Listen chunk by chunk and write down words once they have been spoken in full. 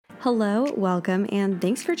Hello, welcome, and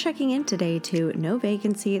thanks for checking in today to No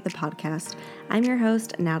Vacancy, the podcast. I'm your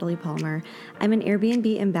host, Natalie Palmer. I'm an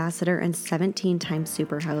Airbnb ambassador and 17-time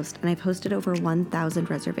superhost, and I've hosted over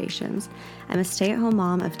 1,000 reservations. I'm a stay-at-home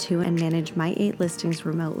mom of 2 and manage my 8 listings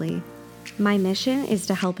remotely. My mission is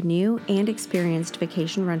to help new and experienced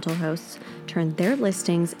vacation rental hosts turn their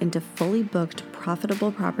listings into fully booked,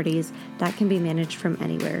 profitable properties that can be managed from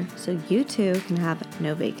anywhere, so you too can have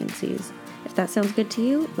no vacancies. If that sounds good to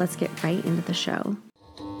you, let's get right into the show.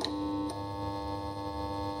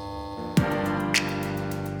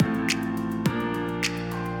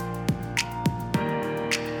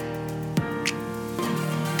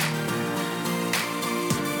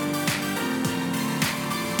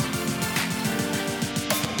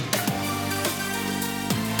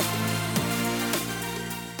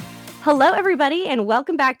 Hello, everybody, and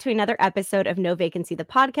welcome back to another episode of No Vacancy, the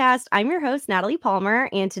podcast. I'm your host, Natalie Palmer,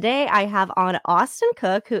 and today I have on Auston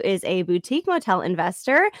Cook, who is a boutique motel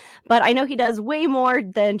investor, but I know he does way more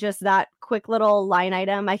than just that quick little line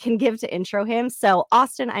item I can give to intro him. So,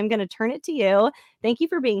 Auston, I'm going to turn it to you. Thank you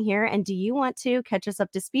for being here, and do you want to catch us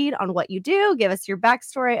up to speed on what you do? Give us your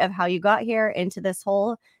backstory of how you got here into this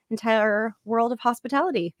whole entire world of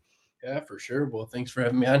hospitality. Yeah, for sure. Well, thanks for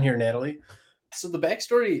having me on here, Natalie. So the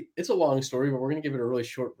backstory, it's a long story, but we're going to give it a really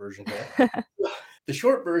short version here. The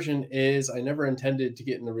short version is I never intended to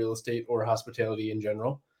get into real estate or hospitality in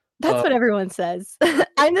general. That's what everyone says.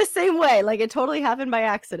 I'm the same way. Like, it totally happened by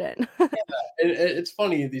accident. It's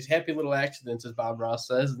funny, these happy little accidents, as Bob Ross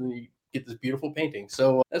says, and then you get this beautiful painting.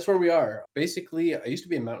 So that's where we are. Basically, I used to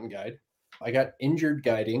be a mountain guide. I got injured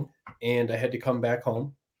guiding, and I had to come back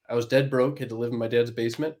home. I was dead broke, had to live in my dad's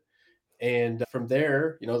basement. And from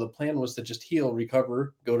there, the plan was to just heal,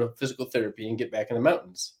 recover, go to physical therapy, and get back in the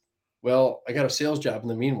mountains. Well, I got a sales job in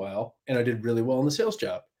the meanwhile, and I did really well in the sales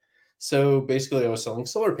job. So basically, I was selling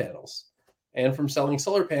solar panels. And from selling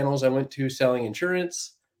solar panels, I went to selling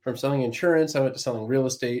insurance. From selling insurance, I went to selling real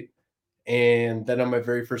estate. And then on my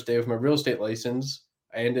very first day of my real estate license,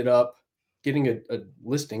 I ended up getting a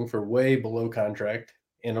listing for way below contract.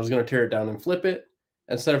 And I was going to tear it down and flip it.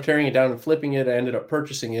 Instead of tearing it down and flipping it, I ended up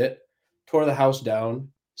purchasing it, tore the house down,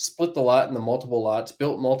 split the lot into multiple lots,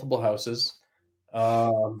 built multiple houses.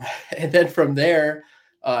 And then from there,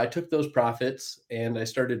 I took those profits and I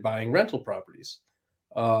started buying rental properties.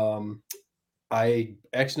 I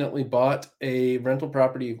accidentally bought a rental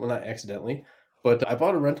property. Well, not accidentally, but I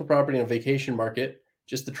bought a rental property in a vacation market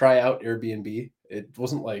just to try out Airbnb. It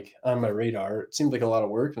wasn't like on my radar. It seemed like a lot of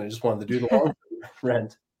work and I just wanted to do the long-term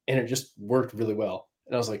rent, and it just worked really well.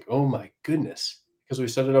 And I was like, oh my goodness, because we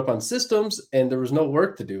set it up on systems and there was no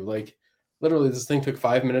work to do. Like literally this thing took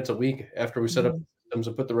 5 minutes a week after we set up systems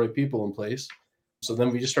and put the right people in place. So then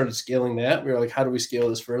we just started scaling that. We were like, how do we scale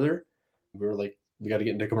this further? We were like, we got to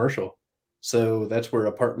get into commercial. So that's where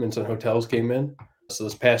apartments and hotels came in. So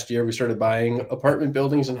this past year, we started buying apartment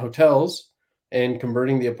buildings and hotels and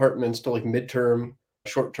converting the apartments to like midterm,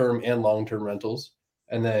 short-term, and long-term rentals.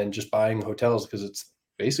 And then just buying hotels because it's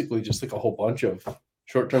basically just like a whole bunch of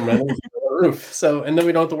short-term rentals on the roof. So, and then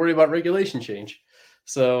we don't have to worry about regulation change.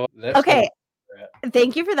 So that's okay.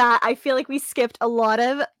 Thank you for that. I feel like we skipped a lot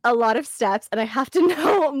of steps, and I have to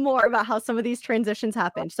know more about how some of these transitions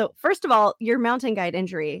happened. So first of all, your mountain guide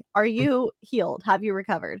injury, are you healed? Have you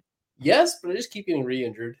recovered? Yes, but I just keep getting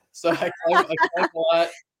re-injured. So I climb a lot.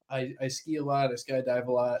 I ski a lot. I skydive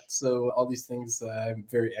a lot. So all these things, I'm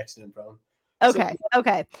very accident prone.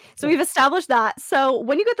 Okay. So we've established that. So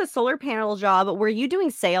when you got the solar panel job, were you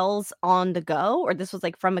doing sales on the go, or this was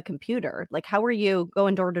like from a computer? Like, how were you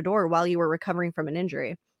going door to door while you were recovering from an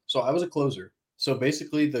injury? So I was a closer. So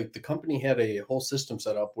basically the company had a whole system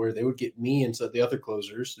set up where they would get me and the other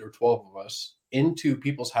closers, there were 12 of us, into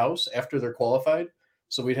people's house after they're qualified.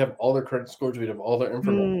 So we'd have all their credit scores, we'd have all their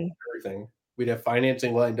information, everything. We'd have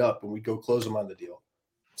financing lined up and we'd go close them on the deal.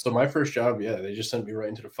 So my first job, they just sent me right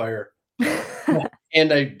into the fire.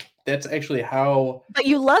 And that's actually how. But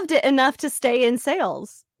you loved it enough to stay in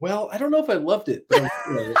sales. Well, I don't know if I loved it, but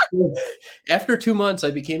after 2 months,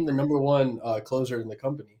 I became the number one closer in the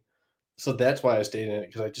company. So that's why I stayed in it,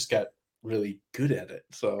 because I just got really good at it.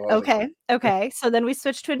 So okay. So then we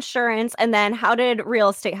switched to insurance, and then how did real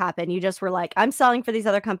estate happen? You just were like, I'm selling for these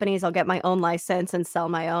other companies. I'll get my own license and sell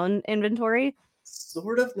my own inventory.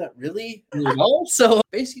 Sort of, not really. So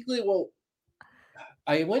basically,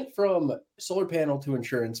 I went from solar panel to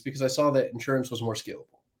insurance because I saw that insurance was more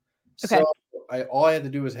scalable. Okay. So all I had to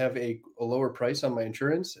do was have a lower price on my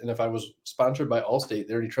insurance. And if I was sponsored by Allstate,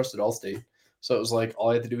 they already trusted Allstate. So it was like, all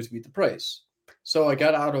I had to do was beat the price. So I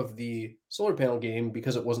got out of the solar panel game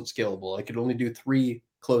because it wasn't scalable. I could only do 3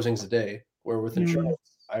 closings a day, where with insurance,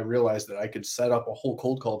 I realized that I could set up a whole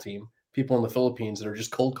cold call team, people in the Philippines that are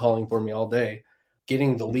just cold calling for me all day,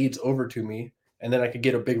 getting the leads over to me. And then I could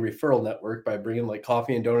get a big referral network by bringing like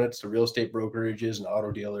coffee and donuts to real estate brokerages and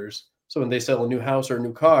auto dealers. So when they sell a new house or a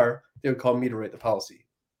new car, they would call me to write the policy.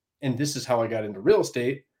 And this is how I got into real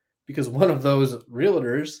estate, because one of those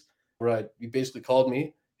realtors, he basically called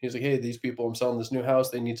me. He was like, hey, these people, I'm selling this new house.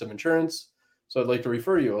 They need some insurance. So I'd like to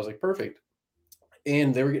refer you. I was like, perfect.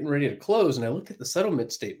 And they were getting ready to close. And I looked at the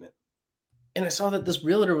settlement statement and I saw that this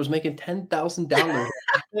realtor was making $10,000.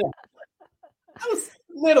 I was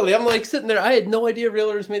literally, I'm like sitting there. I had no idea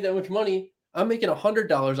realtors made that much money. I'm making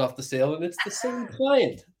 $100 off the sale and it's the same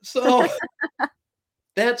client. So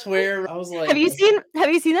that's where I was like, Have you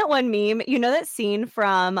seen that one meme? You know that scene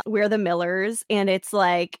from We're the Millers, and it's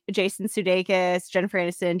like Jason Sudeikis, Jennifer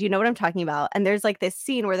Aniston. Do you know what I'm talking about? And there's like this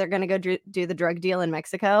scene where they're gonna go do the drug deal in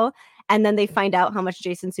Mexico, and then they find out how much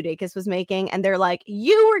Jason Sudeikis was making, and they're like,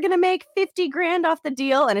 "You were gonna make 50 grand off the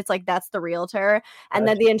deal," and it's like that's the realtor, and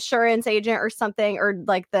then the insurance agent or something, or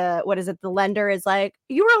like the the lender is like,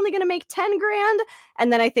 "You were only gonna make 10 grand,"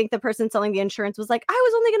 and then I think the person selling the insurance was like, "I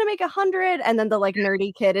was only gonna make 100," and then the like nerdy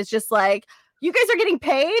kid is just like, you guys are getting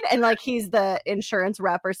paid, and like he's the insurance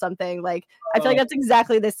rep or something. Like I feel like that's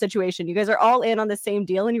exactly this situation. You guys are all in on the same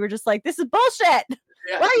deal and you were just like, this is bullshit.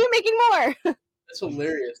 Why are you making more? That's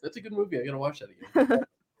hilarious. That's a good movie. I gotta watch that again.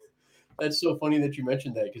 That's so funny that you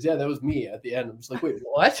mentioned that, because that was me at the end. I'm just like, wait,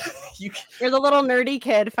 what? You're the little nerdy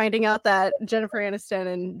kid finding out that Jennifer Aniston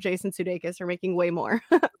and Jason Sudeikis are making way more.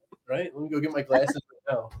 Right? Let me go get my glasses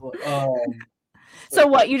right now. So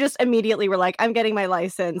what, you just immediately were like, I'm getting my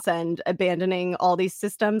license and abandoning all these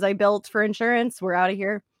systems I built for insurance. We're out of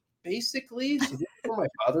here. Basically, so this is where my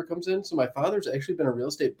father comes in. So my father's actually been a real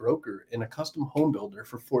estate broker and a custom home builder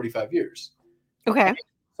for 45 years. Okay.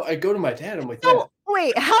 So I go to my dad. I'm like, Dad,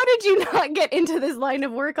 wait, how did you not get into this line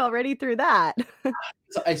of work already through that?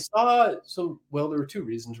 So there were two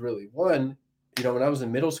reasons really. One, when I was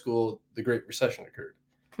in middle school, the Great Recession occurred.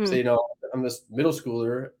 So, I'm this middle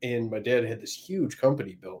schooler and my dad had this huge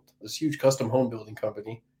company built, this huge custom home building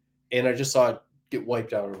company. And I just saw it get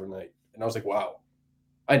wiped out overnight. And I was like, wow,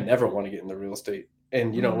 I never want to get into real estate.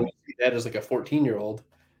 And, when you see that as like a 14-year-old,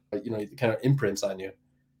 it kind of imprints on you.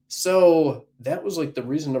 So that was like the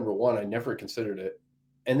reason number one. I never considered it.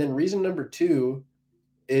 And then reason number two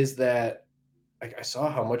is that I saw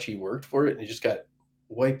how much he worked for it and he just got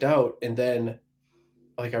wiped out. And then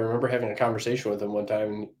I remember having a conversation with him one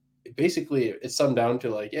time. Basically, it summed down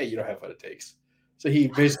to like, yeah, you don't have what it takes. So he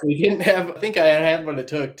basically didn't have. I think I had what it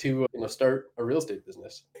took to start a real estate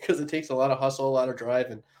business, because it takes a lot of hustle, a lot of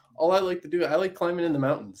drive, and all I like to do, I like climbing in the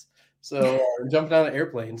mountains, so jumping out of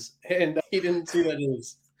airplanes. And he didn't see that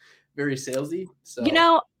as very salesy. So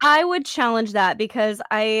I would challenge that, because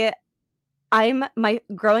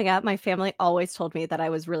growing up, my family always told me that I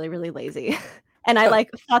was really, really lazy. And I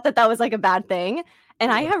thought that was like a bad thing.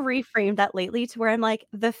 And I have reframed that lately to where I'm like,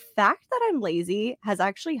 the fact that I'm lazy has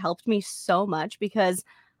actually helped me so much, because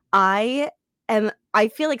I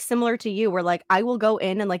feel like similar to you, where like I will go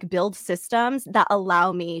in and like build systems that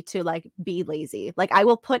allow me to like be lazy. Like I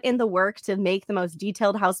will put in the work to make the most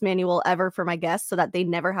detailed house manual ever for my guests so that they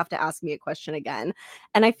never have to ask me a question again.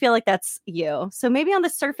 And I feel like that's you. So maybe on the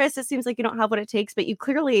surface, it seems like you don't have what it takes, but you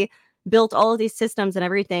clearly built all of these systems and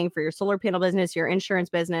everything for your solar panel business, your insurance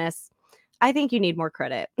business. I think you need more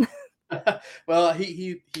credit. Well,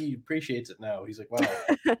 he appreciates it now. He's like, wow,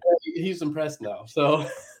 he's impressed now. So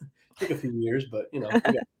took a few years, but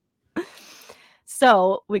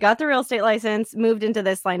So we got the real estate license, moved into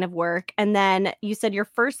this line of work, and then you said your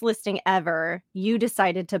first listing ever, you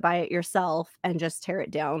decided to buy it yourself and just tear it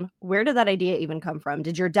down. Where did that idea even come from?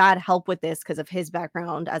 Did your dad help with this because of his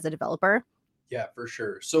background as a developer? Yeah, for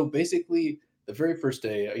sure. So basically, the very first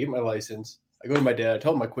day I get my license, I go to my dad, I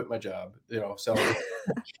tell him I quit my job, selling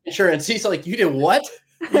insurance. He's like, you did what?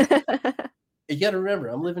 You got to remember,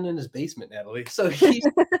 I'm living in his basement, Natalie. So he's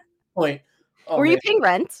point. Oh, Were you paying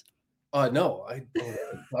rent? No,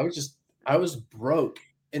 I was broke.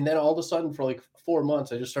 And then all of a sudden for like 4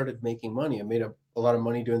 months, I just started making money. I made a lot of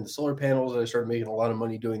money doing the solar panels. I started making a lot of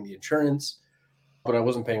money doing the insurance, but I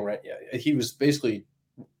wasn't paying rent yet.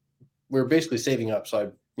 We were basically saving up. So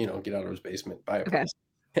I'd, get out of his basement, buy a place.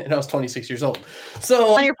 And I was 26 years old.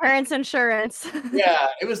 So on your parents' insurance. Yeah,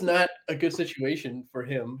 it was not a good situation for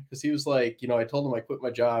him, because he was like, I told him I quit my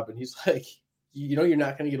job, and he's like, you're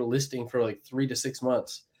not going to get a listing for like 3 to 6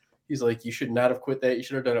 months. He's like, you should not have quit that. You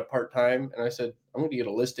should have done it part-time. And I said, I'm going to get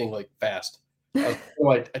a listing like fast. I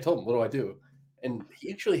told him, what do I do? And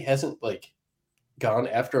he actually hasn't like gone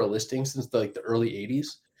after a listing since the early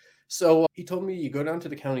 80s. So he told me, you go down to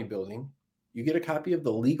the county building you get a copy of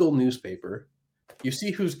the legal newspaper, you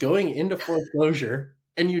see who's going into foreclosure,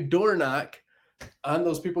 and you door knock on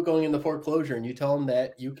those people going into foreclosure, and you tell them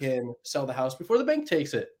that you can sell the house before the bank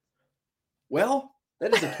takes it. Well,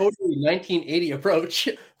 that is a totally 1980 approach,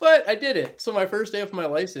 but I did it. So my first day of my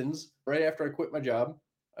license, right after I quit my job,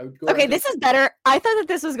 I would go Okay, down to this is better. I thought that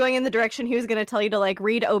this was going in the direction he was going to tell you to like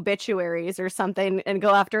read obituaries or something and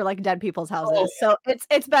go after like dead people's houses. Oh, So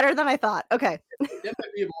it's better than I thought. Okay. that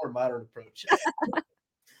might be a more modern approach.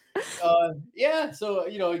 Yeah, so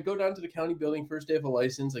I go down to the county building first day of a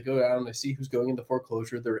license. I go down and I see who's going into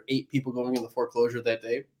foreclosure. There are 8 people going into foreclosure that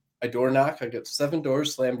day. I door knock. I get 7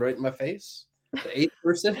 doors slammed right in my face. The 8th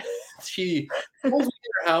person, she pulls me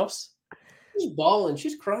in her house. She's bawling.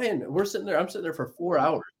 She's crying. I'm sitting there for 4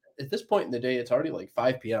 hours. At this point in the day, it's already like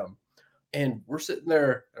 5 p.m. And we're sitting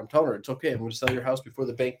there. I'm telling her, it's okay. I'm going to sell your house before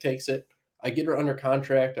the bank takes it. I get her under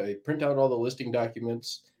contract. I print out all the listing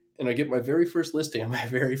documents, and I get my very first listing on my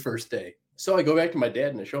very first day. So I go back to my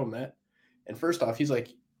dad and I show him that. And first off, he's like,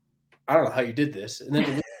 I don't know how you did this. And then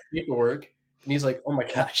he looks at the paperwork, and he's like, oh my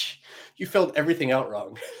gosh, you filled everything out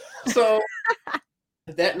wrong. So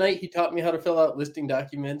that night, he taught me how to fill out listing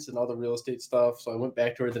documents and all the real estate stuff. So I went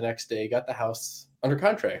back to her the next day, got the house under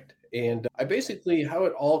contract. And I basically, how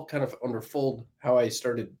it all kind of unfolded, how I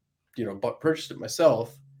started, purchased it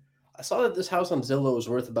myself. I saw that this house on Zillow was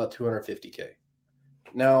worth about $250K.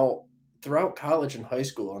 Now, throughout college and high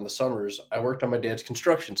school on the summers, I worked on my dad's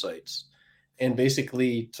construction sites. And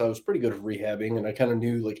basically, so I was pretty good at rehabbing, and I kind of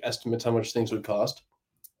knew like estimates how much things would cost.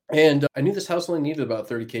 And I knew this house only needed about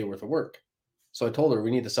 $30K worth of work. So I told her,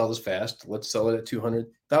 we need to sell this fast. Let's sell it at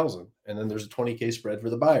 200,000. And then there's a 20K spread for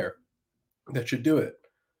the buyer. That should do it.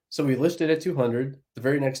 So we listed at 200. The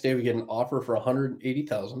very next day we get an offer for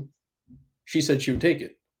 180,000. She said she would take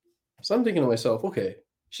it. So I'm thinking to myself, okay,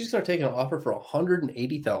 she's going to take an offer for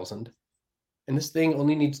 180,000. And this thing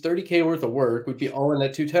only needs 30K worth of work. We'd be all in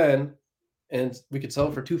at 210, and we could sell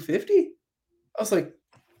it for 250. I was like,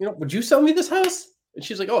 would you sell me this house? And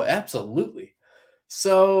she's like, oh, absolutely.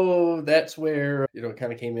 So that's where, it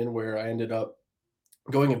kind of came in where I ended up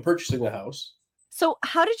going and purchasing the house. So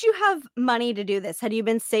how did you have money to do this? Had you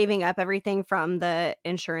been saving up everything from the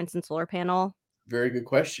insurance and solar panel? Very good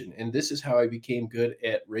question. And this is how I became good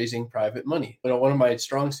at raising private money. One of my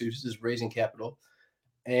strong suits is raising capital.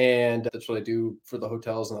 And that's what I do for the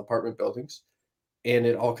hotels and apartment buildings. And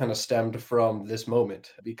it all kind of stemmed from this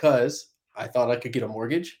moment because I thought I could get a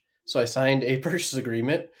mortgage. So I signed a purchase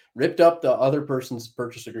agreement, ripped up the other person's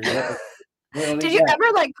purchase agreement. Did you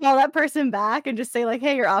ever like call that person back and just say like,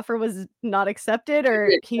 hey, your offer was not accepted,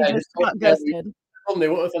 or he just got ghosted? They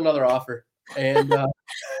went with another offer. And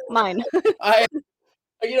mine. I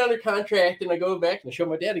get under contract and I go back and I show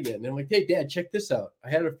my dad again. And I'm like, hey, Dad, check this out. I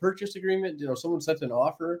had a purchase agreement. Someone sent an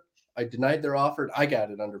offer. I denied their offer. I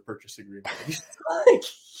got it under purchase agreement. He's like,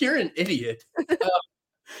 you're an idiot. I'm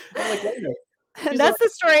like, wait a minute. That's the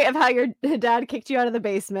story of how your dad kicked you out of the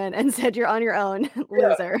basement and said you're on your own,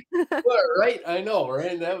 loser. Right? I know,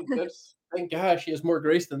 right? That's thank gosh, he has more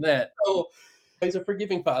grace than that. Oh, he's a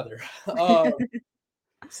forgiving father.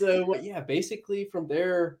 So yeah, basically from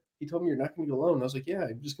there, he told me you're not going to get a loan. I was like, yeah,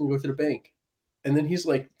 I'm just going to go to the bank. And then he's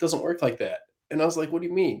like, it doesn't work like that. And I was like, what do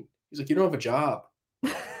you mean? He's like, you don't have a job.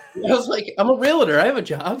 And I was like, I'm a realtor. I have a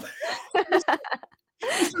job.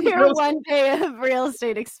 Your one day of real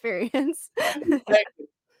estate experience. Exactly.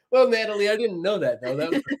 Well, Natalie, I didn't know that though.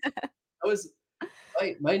 That was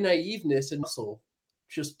my naiveness and muscle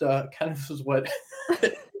just kind of was what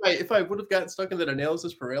if I would have gotten stuck in that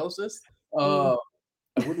analysis paralysis, I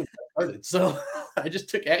wouldn't have started. So I just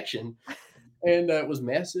took action, and it was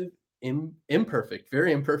massive, imperfect,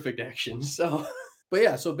 very imperfect action. So, but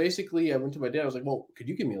yeah, so basically I went to my dad. I was like, well, could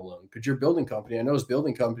you give me a loan? Could your building company, I know his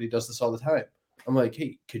building company does this all the time. I'm like,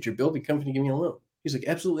 hey, could your building company give me a loan? He's like,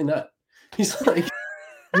 absolutely not. He's like,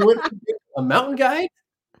 you went from being a mountain guide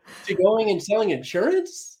to going and selling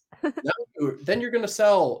insurance? Then you're going to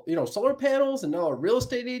sell, solar panels and now a real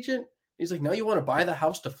estate agent. He's like, now you want to buy the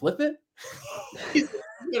house to flip it? He's like,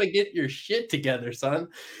 you got to get your shit together, son.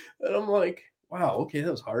 And I'm like, wow, okay, that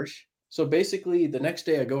was harsh. So basically the next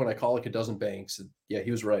day I go and I call like a dozen banks. And yeah, he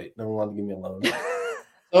was right. No one wanted to give me a loan.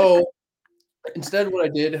 So instead, what I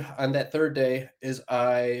did on that third day is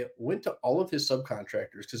I went to all of his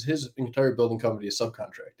subcontractors because his entire building company is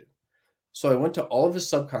subcontracted. So I went to all of his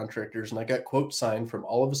subcontractors and I got quotes signed from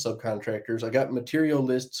all of his subcontractors. I got material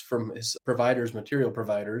lists from his material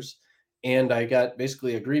providers, and I got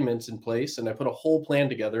basically agreements in place, and I put a whole plan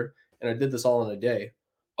together, and I did this all in a day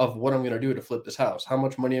of what I'm going to do to flip this house, how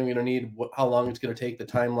much money I'm going to need, how long it's going to take, the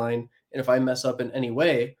timeline. And if I mess up in any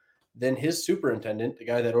way, Then his superintendent, the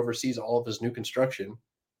guy that oversees all of his new construction,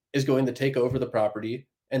 is going to take over the property,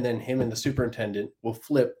 and then him and the superintendent will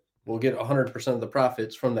get 100% of the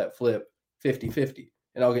profits from that flip 50-50,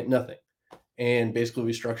 and I'll get nothing. And basically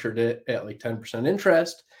we structured it at like 10%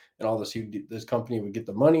 interest, and all this company would get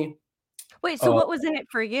the money. Wait, so what was in it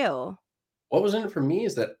for you? What was in it for me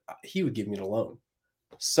is that he would give me the loan.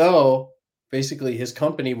 So basically his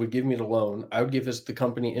company would give me the loan. I would give the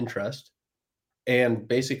company interest. And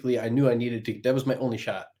basically I knew that was my only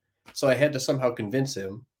shot. So I had to somehow convince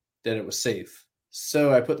him that it was safe.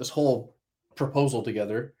 So I put this whole proposal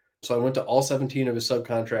together. So I went to all 17 of his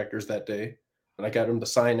subcontractors that day, and I got him to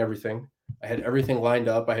sign everything. I had everything lined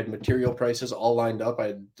up. I had material prices all lined up. I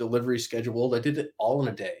had delivery scheduled. I did it all in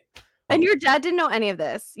a day. And your dad didn't know any of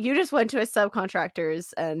this. You just went to his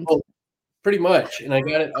subcontractors and pretty much. And I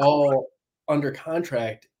got it all under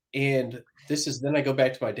contract. And then I go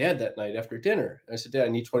back to my dad that night after dinner. I said, Dad, I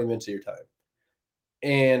need 20 minutes of your time.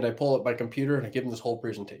 And I pull up my computer and I give him this whole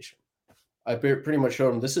presentation. I pretty much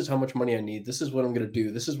showed him, this is how much money I need. This is what I'm going to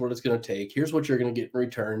do. This is what it's going to take. Here's what you're going to get in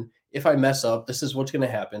return. If I mess up, this is what's going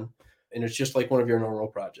to happen. And it's just like one of your normal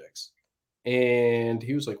projects. And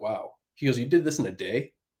he was like, wow. He goes, you did this in a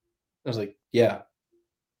day? I was like, yeah.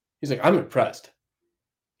 He's like, I'm impressed.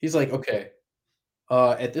 He's like, okay.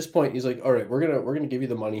 At this point, he's like, all right, we're gonna give you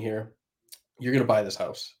the money here. You're gonna buy this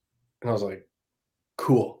house. And I was like,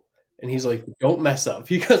 cool. And he's like, don't mess up.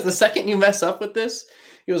 Because the second you mess up with this,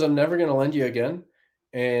 he goes, I'm never gonna lend you again.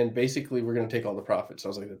 And basically we're gonna take all the profits. I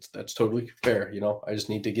was like, that's totally fair. I just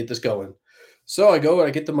need to get this going. So I go and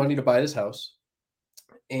I get the money to buy this house.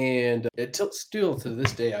 And still to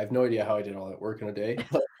this day, I have no idea how I did all that work in a day.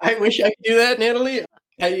 I wish I could do that, Natalie.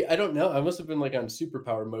 I don't know. I must have been like on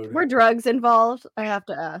superpower mode. Were drugs involved? I have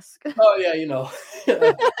to ask. Oh yeah,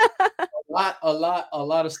 a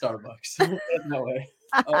lot of Starbucks. That way.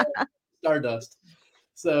 Stardust.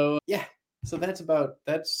 So yeah. So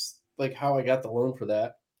that's like how I got the loan for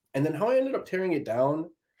that. And then how I ended up tearing it down.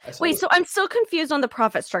 Wait, so I'm still confused on the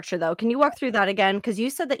profit structure though. Can you walk through that again? Because you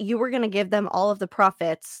said that you were going to give them all of the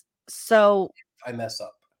profits. So I mess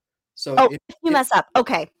up. So if you mess up.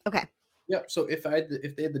 Okay. Yeah. So if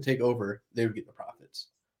they had to take over, they would get the profits.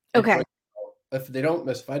 Okay. If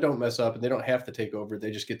I don't mess up and they don't have to take over, they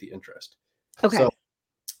just get the interest. Okay. So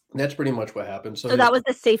that's pretty much what happened. So that was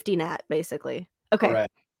the safety net, basically. Okay.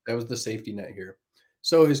 Correct. That was the safety net here.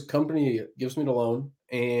 So his company gives me the loan,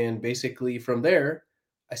 and basically from there,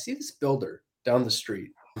 I see this builder down the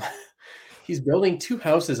street. He's building 2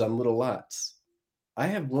 houses on little lots. I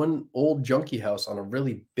have one old junky house on a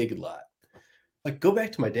really big lot. Like, go back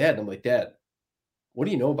to my dad. And I'm like, Dad, what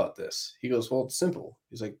do you know about this? He goes, well, it's simple.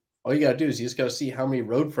 He's like, all you got to do is you just got to see how many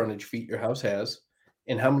road frontage feet your house has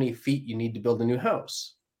and how many feet you need to build a new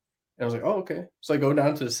house. And I was like, oh, okay. So I go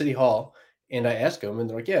down to the city hall and I ask them, and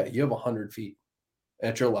they're like, yeah, you have 100 feet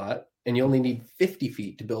at your lot and you only need 50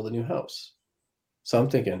 feet to build a new house. So I'm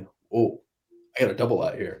thinking, oh, I got a double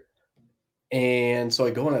lot here. And so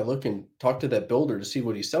I go and I look and talk to that builder to see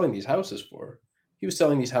what he's selling these houses for. He was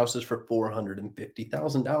selling these houses for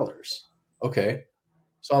 $450,000. Okay.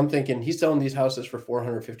 So I'm thinking he's selling these houses for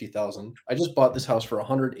 $450,000. I just bought this house for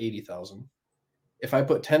 $180,000. If I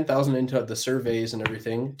put $10,000 into the surveys and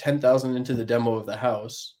everything, $10,000 into the demo of the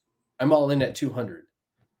house, I'm all in at $200,000.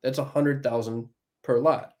 That's $100,000 per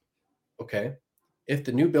lot. Okay. If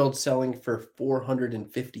the new build's selling for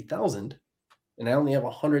 $450,000 and I only have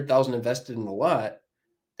 $100,000 invested in the lot,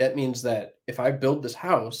 that means that if I build this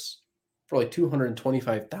house for like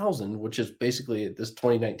 $225,000, which is basically this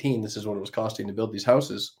 2019, this is what it was costing to build these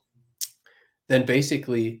houses, then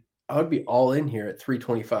basically I would be all in here at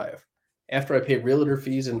 $325,000 after I pay realtor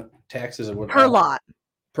fees and taxes and whatnot.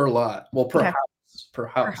 Per lot. Well, per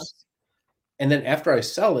house. And then after I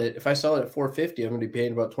sell it, if I sell it at $450,000, I'm going to be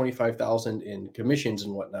paying about $25,000 in commissions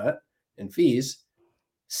and whatnot and fees.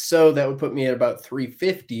 So that would put me at about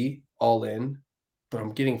 $350,000 all in, but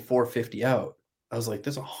I'm getting $450,000 out. I was like,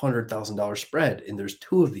 that's $100,000 spread, and there's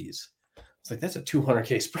 2 of these. It's like, that's a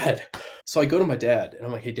 $200K spread. So I go to my dad, and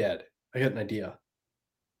I'm like, hey, Dad, I got an idea.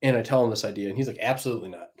 And I tell him this idea, and he's like, absolutely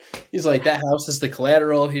not. He's like, that house is the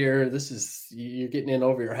collateral here. You're getting in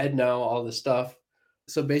over your head now, all this stuff.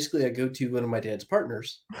 So basically, I go to one of my dad's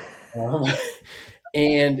partners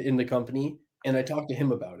and in the company, and I talked to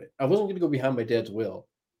him about it. I wasn't going to go behind my dad's will,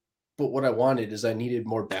 but what I wanted is I needed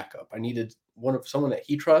more backup. I needed someone that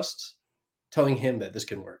he trusts telling him that this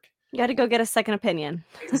can work. You got to go get a second opinion.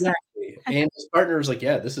 Exactly. And his partner was like,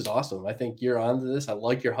 yeah, this is awesome. I think you're onto this. I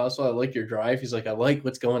like your hustle. I like your drive. He's like, I like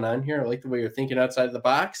what's going on here. I like the way you're thinking outside of the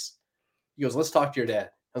box. He goes, let's talk to your dad.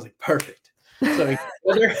 I was like, perfect. So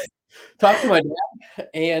talked to my dad,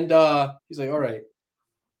 and he's like, "All right,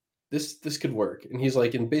 this could work." And he's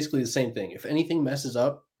like, and basically the same thing. If anything messes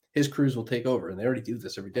up, his crews will take over, and they already do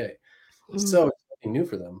this every day. Mm. So it's nothing new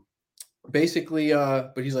for them. Basically,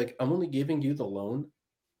 but he's like, "I'm only giving you the loan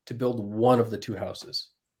to build one of the two houses."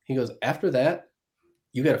 He goes, "After that,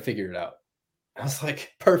 you got to figure it out." I was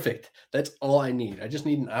like, "Perfect. That's all I need. I just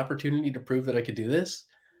need an opportunity to prove that I could do this."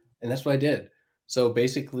 And that's what I did. So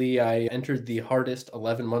basically, I entered the hardest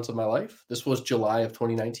 11 months of my life. This was July of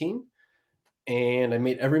 2019. And I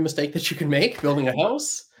made every mistake that you can make building a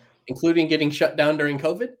house, including getting shut down during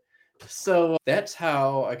COVID. So that's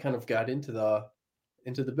how I kind of got into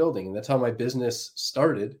the building, and that's how my business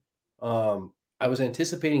started. I was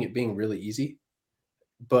anticipating it being really easy,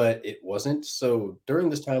 but it wasn't. So during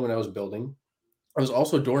this time when I was building, I was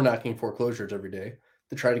also door knocking foreclosures every day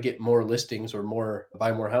to try to get more listings or more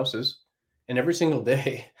buy more houses. And every single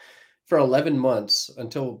day for 11 months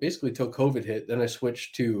until basically till COVID hit, then I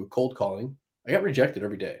switched to cold calling. I got rejected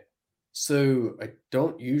every day. So I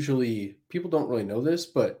don't usually people don't really know this,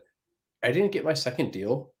 but I didn't get my second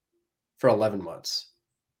deal for 11 months.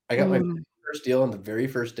 I got my Mm. first deal on the very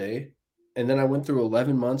first day, and then I went through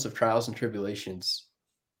 11 months of trials and tribulations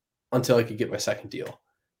until I could get my second deal.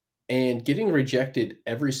 And getting rejected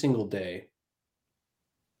every single day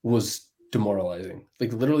was demoralizing.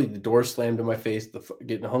 Like literally the door slammed in my face,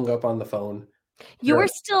 getting hung up on the phone. You There were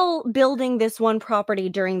still building this one property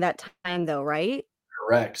during that time though, right?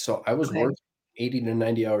 correct. So I was Okay. working 80 to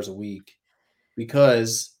 90 hours a week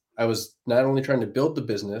because I was not only trying to build the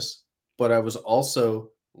business, but I was also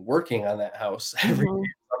working on that house every day Mhm.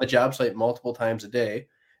 on the job site multiple times a day.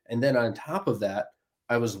 And then on top of that,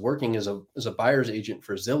 I was working as a buyer's agent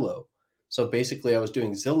for Zillow. So basically I was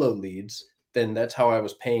doing Zillow leads. Then that's how I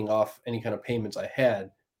was paying off any kind of payments I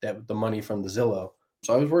had, that the money from the Zillow.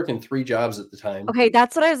 So I was working 3 jobs at the time. Okay,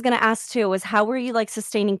 that's what I was gonna ask too, was how were you, like,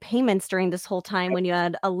 sustaining payments during this whole time when you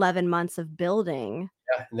had 11 months of building?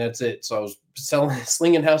 Yeah, and that's it. So I was selling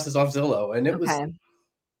slinging houses off Zillow, and it was Okay.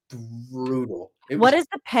 brutal. It What was is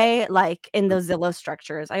the pay like in those Zillow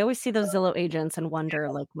structures? I always see those Zillow agents and wonder,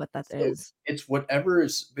 like, what that so is. it's whatever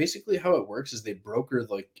is basically how it works is they broker,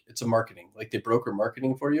 like it's a marketing, like they broker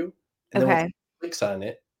marketing for you, and then when Okay, someone clicks on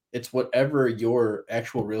it, it's whatever your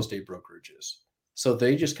actual real estate brokerage is. So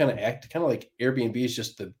they just kind of act kind of like Airbnb is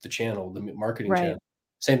just the channel, the marketing right. channel.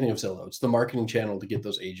 Same thing with Zillow. It's the marketing channel to get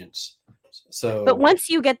those agents. But So once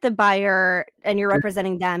you get the buyer and you're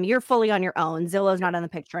representing them, you're fully on your own. Zillow's not in the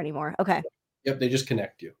picture anymore. Okay, yep, they just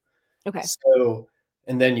connect you. okay, So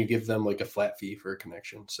and then you give them like a flat fee for a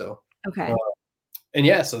connection. So uh, okay. and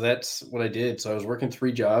yeah, so that's what I did. So I was working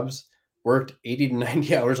 3 jobs, worked 80 to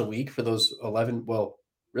 90 hours a week for those 11, well,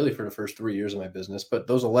 really for the first 3 years of my business, but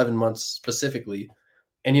those 11 months specifically.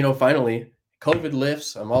 And, finally, COVID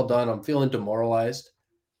lifts. I'm all done. I'm feeling demoralized,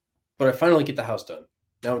 but I finally get the house done.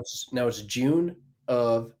 Now it's June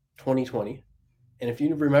of 2020. And if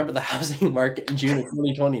you remember the housing market in June of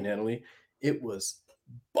 2020, Natalie, it was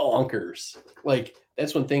bonkers. Like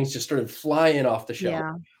that's when things just started flying off the shelf.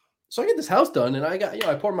 Yeah. So I get this house done and I got,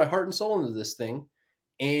 I poured my heart and soul into this thing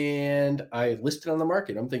and I listed on the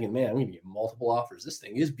market. I'm thinking, man, I'm going to get multiple offers. This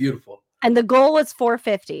thing is beautiful. And the goal was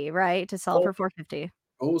 450, right? To sell Goal for 450.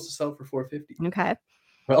 goal was to sell for 450. Okay.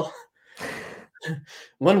 Well,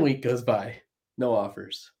 1 week goes by, no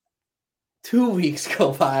offers. 2 weeks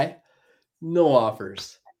go by, no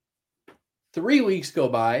offers. 3 weeks go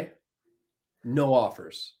by, no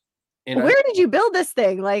offers. And I'm Where did you build this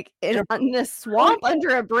thing? Like, in a oh, swamp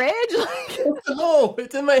under a bridge? Like no,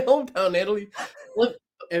 it's in my hometown, Natalie. Look,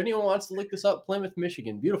 if anyone wants to look this up, Plymouth,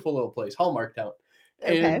 Michigan, beautiful little place, Hallmark town.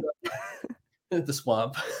 okay. And the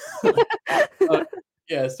swamp. Uh,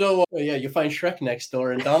 yeah, so, yeah, you find Shrek next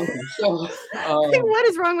door and Donkey. So, What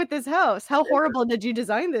is wrong with this house? How horrible did you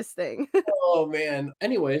design this thing? oh, man.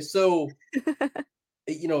 Anyway, so,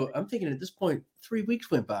 I'm thinking at this point, 3 weeks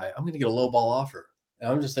went by, I'm gonna get a low ball offer. And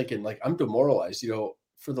I'm just thinking, like, I'm demoralized,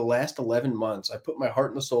 for the last 11 months, I put my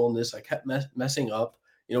heart and soul in this, I kept messing up.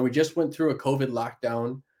 We just went through a COVID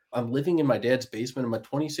lockdown. I'm living in my dad's basement. I'm a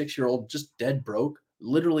 26-year-old, just dead broke,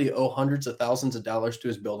 literally owe hundreds of thousands of dollars to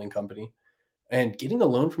his building company. And getting a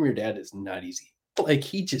loan from your dad is not easy. Like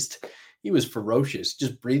he was ferocious,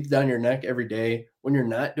 just breathed down your neck every day. When you're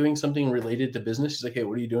not doing something related to business, he's like, "Hey,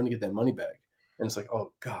 what are you doing to get that money back?" And it's like,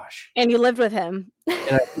 "Oh gosh." And you lived with him. And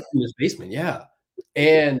I lived in his basement, yeah.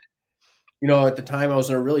 And at the time I was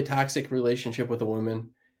in a really toxic relationship with a woman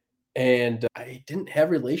and I didn't have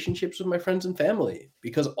relationships with my friends and family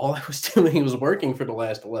because all I was doing was working for the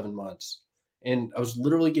last 11 months. And I was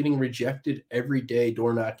literally getting rejected every day,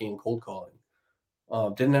 door knocking and cold calling.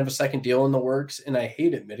 Didn't have a second deal in the works. And I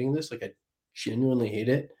hate admitting this. Like, I genuinely hate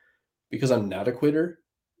it because I'm not a quitter.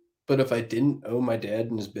 But if I didn't owe my dad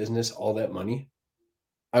and his business all that money,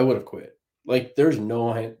 I would have quit. Like, there's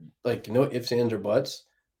no ifs, ands, or buts.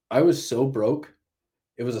 I was so broke.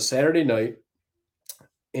 It was a Saturday night,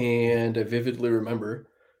 and I vividly remember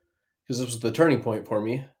because this was the turning point for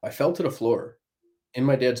me. I fell to the floor in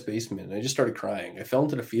my dad's basement, and I just started crying. I fell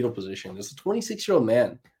into the fetal position as a 26-year-old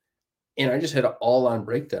man, and I just had an all-on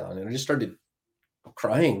breakdown, and I just started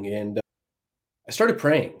crying, and I started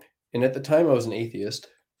praying. And at the time, I was an atheist,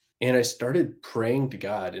 and I started praying to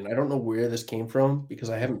God, and I don't know where this came from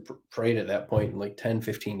because I haven't prayed at that point in like 10,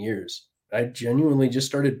 15 years. I genuinely just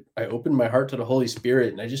started I opened my heart to the Holy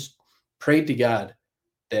Spirit, and I just prayed to God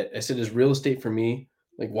that I said, "Is real estate for me?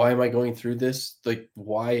 Like, why am I going through this? Like,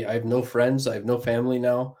 why? I have no friends. I have no family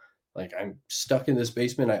now. Like, I'm stuck in this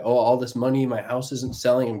basement. I owe all this money. My house isn't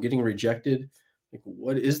selling. I'm getting rejected. Like,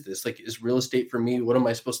 what is this? Like, is real estate for me? What am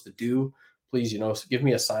I supposed to do? Please, give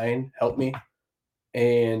me a sign. Help me."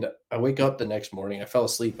 And I wake up the next morning. I fell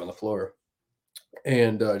asleep on the floor,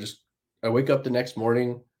 and just I wake up the next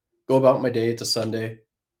morning, go about my day. It's a Sunday.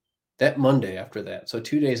 That Monday after that, so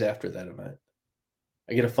 2 days after that event,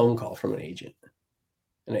 I get a phone call from an agent.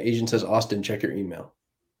 And the agent says, "Auston, check your email."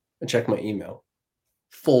 I check my email.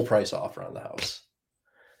 Full price offer on the house.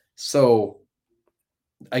 So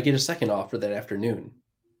I get a second offer that afternoon.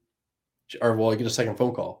 I get a second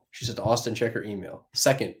phone call. She said, "Auston, check your email."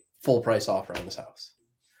 Second full price offer on this house.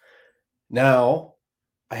 Now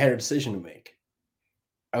I had a decision to make.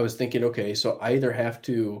 I was thinking, okay, so I either have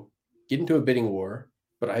to get into a bidding war,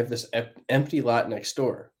 but I have this empty lot next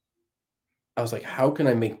door. I was like, how can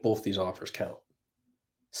I make both these offers count?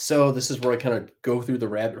 So this is where I kind of go through the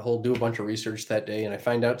rabbit hole, do a bunch of research that day, and I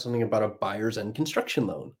find out something about a buyer's end construction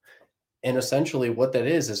loan. And essentially what that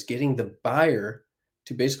is getting the buyer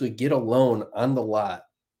to basically get a loan on the lot.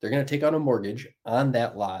 They're going to take out a mortgage on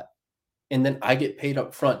that lot, and then I get paid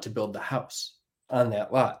up front to build the house on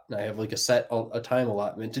that lot. And I have like a time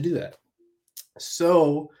allotment to do that.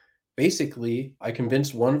 So basically, I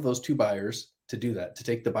convinced one of those two buyers to do that, to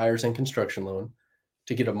take the buyer's end construction loan,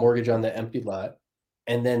 to get a mortgage on the empty lot.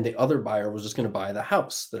 And then the other buyer was just going to buy the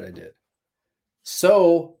house that I did.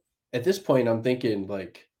 So at this point, I'm thinking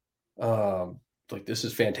like this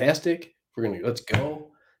is fantastic. Let's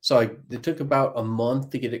go. So it took about a month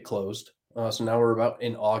to get it closed. So now we're about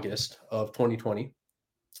in August of 2020.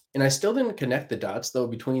 And I still didn't connect the dots though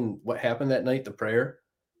between what happened that night, the prayer,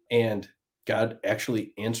 and God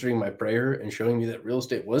actually answering my prayer and showing me that real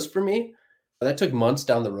estate was for me. That took months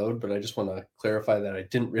down the road, but I just want to clarify that I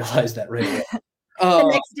didn't realize that right away. The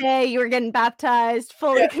next day, you were getting baptized,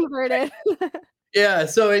 fully Yeah. converted. Yeah,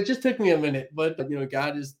 so it just took me a minute, but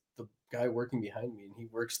God is the guy working behind me, and He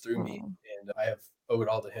works through me, and I have owed it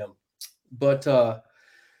all to Him. But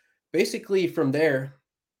basically, from there,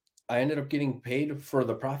 I ended up getting paid for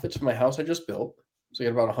the profits of my house I just built. So I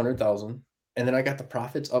got about 100,000, and then I got the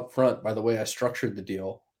profits up front by the way I structured the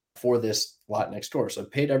deal for this lot next door. So I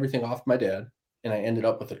paid everything off my dad, and I ended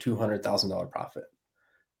up with a $200,000 profit.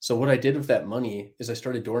 So what I did with that money is I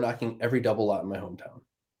started door knocking every double lot in my hometown.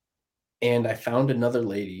 And I found another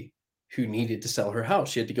lady who needed to sell her house.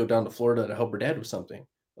 She had to go down to Florida to help her dad with something.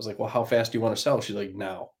 I was like, "Well, how fast do you want to sell?" She's like,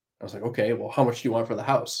 "Now." I was like, "Okay, well, how much do you want for the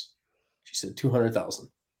house?" She said, 200,000.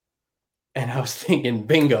 And I was thinking,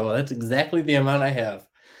 bingo, that's exactly the amount I have.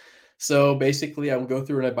 So basically, I would go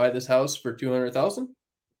through and I buy this house for 200,000,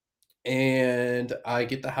 and I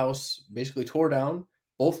get the house basically tore down,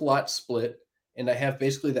 both lots split, and I have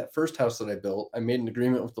basically that first house that I built. I made an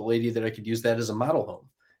agreement with the lady that I could use that as a model home,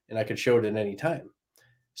 and I could show it at any time.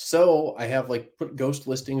 So I have like put ghost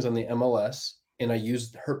listings on the MLS, and I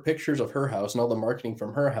used her pictures of her house and all the marketing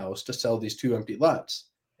from her house to sell these two empty lots.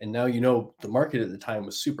 And now the market at the time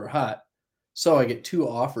was super hot. So I get two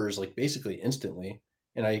offers like basically instantly,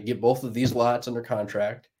 and I get both of these lots under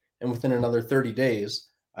contract. And within another 30 days,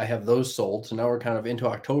 I have those sold. So now we're kind of into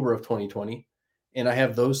October of 2020, and I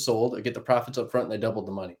have those sold. I get the profits up front, and I doubled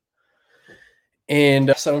the money.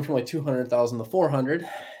 And so I went from like 200,000 to 400,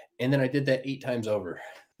 and then I did that 8 times over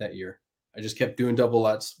that year. I just kept doing double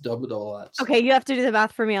lots. Okay, you have to do the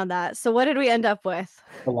math for me on that. So what did we end up with?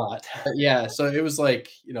 A lot. Yeah, so it was like,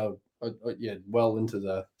 well into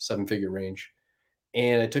the 7-figure range.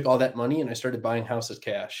 And I took all that money and I started buying houses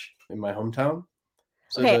cash in my hometown.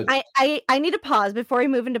 So Okay, I need to pause before we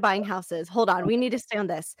move into buying houses. Hold on, we need to stay on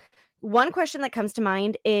this. One question that comes to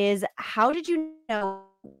mind is, how did you know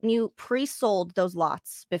when you pre-sold those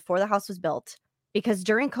lots before the house was built? Because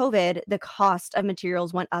during COVID, the cost of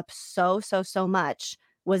materials went up so much.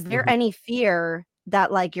 Was there any fear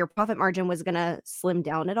that like your profit margin was gonna slim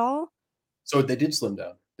down at all? So they did slim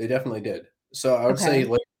down. They definitely did. So I would say Okay.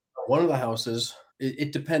 like one of the houses,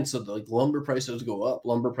 it depends. So like lumber prices go up,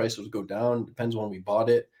 lumber prices go down. Depends when we bought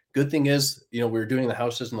it. Good thing is, we were doing the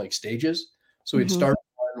houses in like stages. So we'd Mhm. start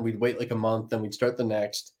one, we'd wait like a month, then we'd start the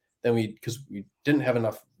next. Then because we didn't have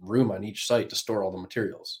enough room on each site to store all the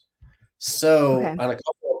materials. So Okay. on a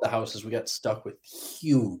couple of the houses, we got stuck with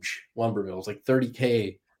huge lumber bills, like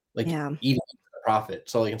 30K, like Yeah. eating the profit.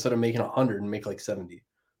 So like instead of making 100 and make like 70.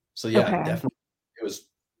 So yeah, Okay. definitely it was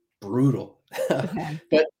brutal. Okay.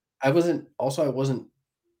 But I wasn't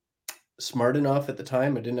smart enough at the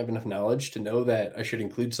time. I didn't have enough knowledge to know that I should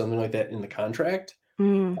include something like that in the contract,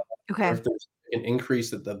 Mm. or Okay. if there's an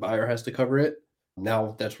increase that the buyer has to cover it.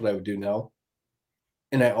 Now that's what I would do now.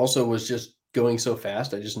 And I also was just going so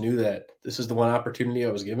fast. I just knew that this is the one opportunity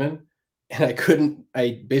I was given. And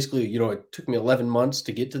I basically, it took me 11 months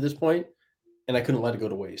to get to this point, and I couldn't let it go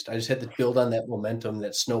to waste. I just had to build on that momentum,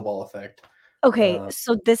 that snowball effect. Okay, Uh,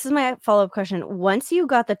 so this is my follow-up question. Once you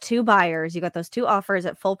got the 2 buyers, you got those 2 offers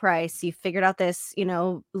at full price, you figured out this,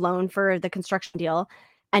 loan for the construction deal,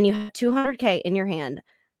 and you have 200K in your hand.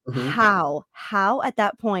 mhm. How at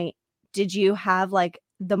that point did you have, like,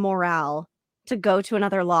 the morale to go to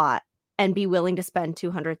another lot and be willing to spend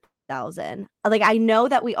 200,000? Like, I know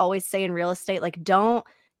that we always say in real estate, like, don't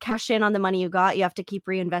cash in on the money you got, you have to keep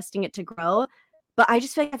reinvesting it to grow. But I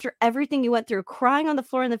just feel like after everything you went through, crying on the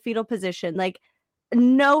floor in the fetal position, like,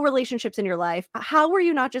 no relationships in your life, how were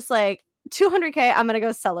you not just like, "200K, I'm gonna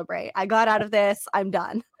go celebrate. I got out of this, I'm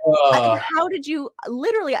done." Uh, How did you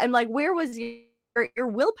literally, I'm like, where was your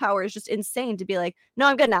willpower is just insane to be like, "No,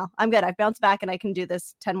 I'm good now. I'm good. I've bounced back and I can do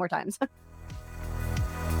this 10 more times."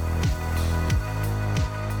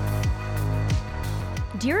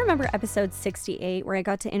 Do you remember episode 68 where I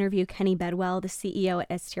got to interview Kenny Bedwell, the CEO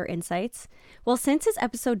at STR Insights? Well, since his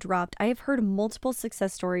episode dropped, I have heard multiple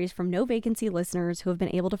success stories from no vacancy listeners who have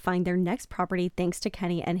been able to find their next property thanks to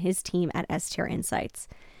Kenny and his team at STR Insights.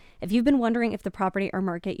 If you've been wondering if the property or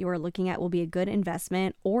market you are looking at will be a good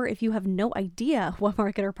investment, or if you have no idea what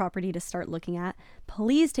market or property to start looking at,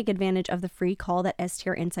 please take advantage of the free call that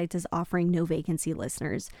STR Insights is offering no vacancy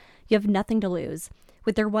listeners. You have nothing to lose.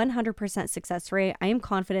 With their 100% success rate, I am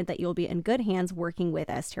confident that you'll be in good hands working with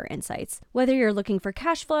STR Insights. Whether you're looking for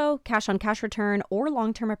cash flow, cash on cash return, or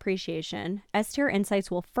long-term appreciation, STR Insights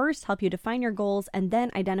will first help you define your goals and then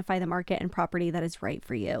identify the market and property that is right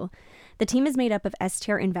for you. The team is made up of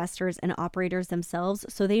STR investors and operators themselves,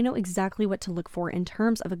 so they know exactly what to look for in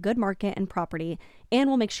terms of a good market and property, and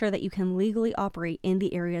will make sure that you can legally operate in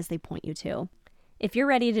the areas they point you to. If you're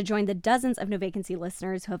ready to join the dozens of no vacancy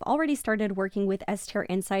listeners who have already started working with STR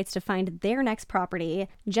Insights to find their next property,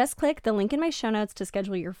 just click the link in my show notes to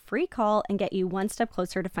schedule your free call and get you one step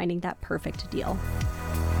closer to finding that perfect deal.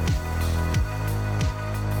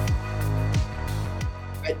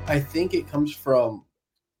 I think it comes from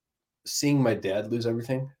seeing my dad lose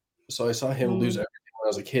everything. So I saw him lose Mm. everything when I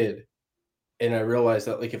was a kid, and I realized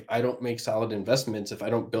that like if I don't make solid investments, if I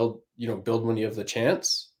don't build when you have the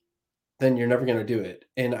chance, then you're never gonna do it.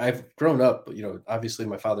 And I've grown up, obviously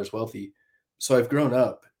my father's wealthy, so I've grown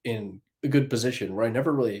up in a good position where I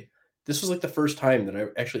never really this was like the first time that I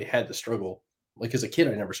actually had to struggle. Like as a kid,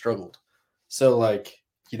 I never struggled. So like,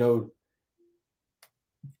 you know,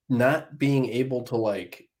 not being able to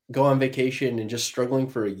like go on vacation and just struggling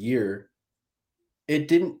for a year,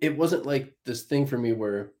 it wasn't like this thing for me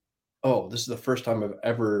where, oh, this is the first time I've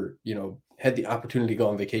ever, had the opportunity to go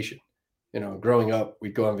on vacation. Growing up,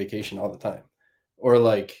 we'd go on vacation all the time. Or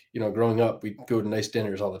like, growing up, we'd go to nice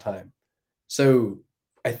dinners all the time. So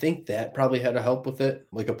I think that probably had to help with it,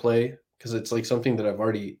 like a play, because it's like something that I've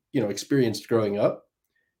already, experienced growing up.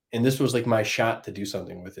 And this was like my shot to do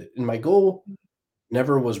something with it. And my goal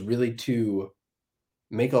never was really to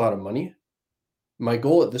make a lot of money. My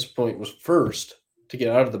goal at this point was first to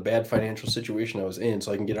get out of the bad financial situation I was in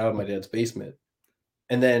so I can get out of my dad's basement.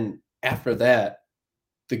 And then after that,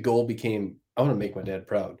 the goal became I want to make my dad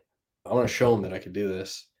proud. I want to show him that I could do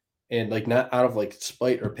this. And like not out of like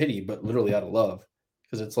spite or pity, but literally out of love.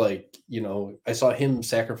 Because it's like, I saw him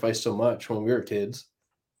sacrifice so much when we were kids,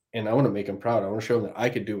 and I want to make him proud. I want to show him that I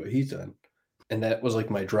could do what he's done. And that was like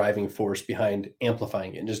my driving force behind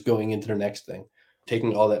amplifying it and just going into the next thing,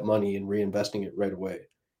 taking all that money and reinvesting it right away.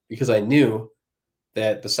 Because I knew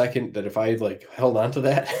that the second that if I like held on to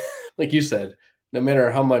that, like you said, no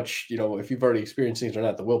matter how much, if you've already experienced things or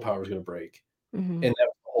not, the willpower is going to break. Mhm. And that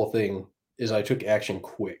was the whole thing is I took action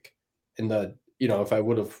quick. And if I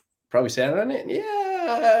would have probably sat on it,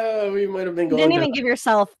 yeah, we might have been You going didn't to even give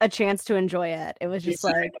yourself a chance to enjoy it. It was just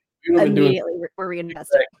exactly. like We would have been doing immediately we're reinvesting.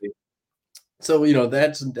 exactly. So,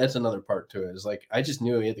 that's another part to it is like, I just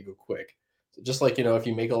knew you had to go quick. Just like, if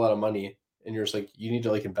you make a lot of money and you're just like, you need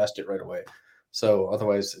to like invest it right away. So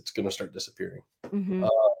otherwise it's going to start disappearing. Mm-hmm. Uh,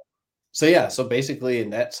 so yeah, so basically,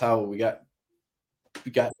 and that's how we got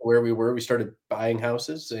to where we were. We started buying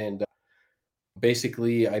houses, and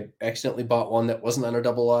basically I accidentally bought one that wasn't on a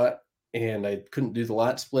double lot, and I couldn't do the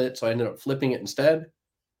lot split. So I ended up flipping it instead.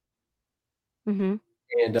 Mm-hmm.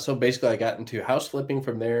 And so basically I got into house flipping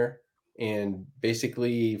from there. And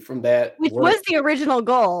basically from that Which work, was the original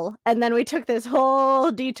goal, and then we took this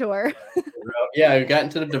whole detour. yeah, I got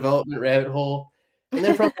into the development rabbit hole. And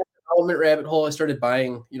then from that development rabbit hole, I started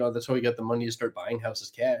buying, that's how we got the money to start buying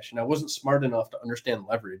houses cash. And I wasn't smart enough to understand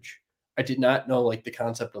leverage. I did not know like the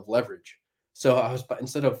concept of leverage. So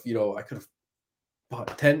instead of, I could have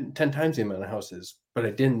bought 10 times the amount of houses, but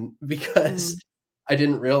I didn't because I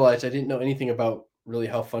didn't know anything about really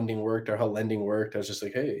how funding worked or how lending worked. I was just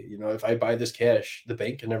like, hey, if I buy this cash, the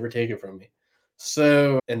bank can never take it from me.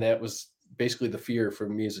 So, and that was basically the fear for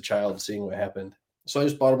me as a child, seeing what happened. So I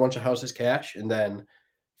just bought a bunch of houses cash, and then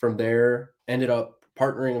from there ended up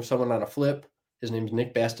partnering with someone on a flip. His name's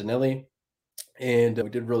Nick Bastinelli, and we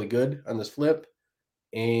did really good on this flip.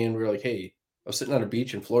 And we were like, hey, I was sitting on a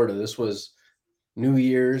beach in Florida. This was New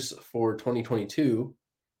Year's for 2022.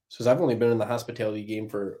 So I've only been in the hospitality game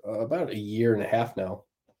for about a year and a half now.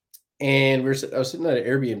 And I was sitting at an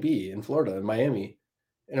Airbnb in Florida, in Miami.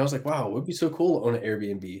 And I was like, wow, it would be so cool to own an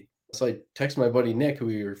Airbnb. So I texted my buddy Nick, who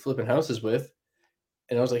we were flipping houses with.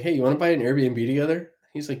 And I was like, hey, you want to buy an Airbnb together?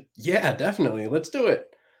 He's like, yeah, definitely. Let's do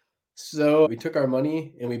it. So we took our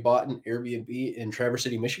money and we bought an Airbnb in Traverse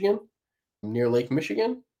City, Michigan, near Lake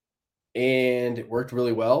Michigan. And it worked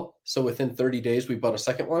really well. So within 30 days, we bought a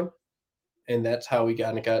second one. And that's how we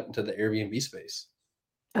got into the Airbnb space.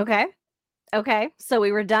 Okay. So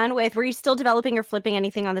we were done with, were you still developing or flipping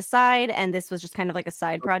anything on the side? And this was just kind of like a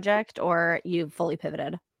side project, or you fully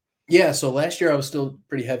pivoted? Yeah, so last year I was still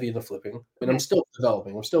pretty heavy in the flipping, and I'm Okay. still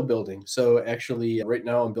developing. I'm still building. So actually, right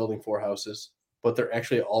now I'm building 4 houses, but they're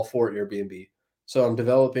actually all for Airbnb. So I'm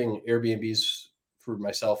developing Airbnbs for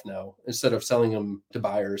myself now instead of selling them to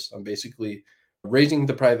buyers. I'm basically raising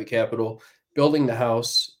the private capital, building the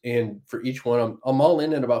house, and for each one, I'm all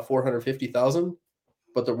in at about 450,000,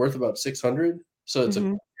 but they're worth about 600. So it's a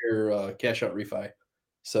Mhm. pure cash out refi.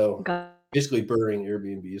 So Got- basically burning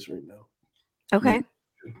Airbnbs right now. Okay.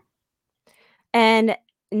 And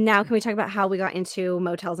now can we talk about how we got into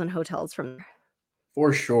motels and hotels from there?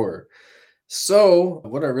 For sure. So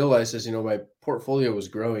what I realized is, my portfolio was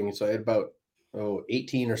growing. So I had about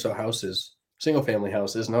 18 or so houses, single family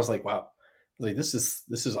houses, and I was like, wow, like this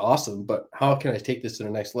is awesome. But how can I take this to the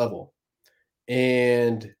next level?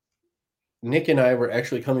 And Nick and I were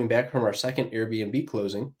actually coming back from our second Airbnb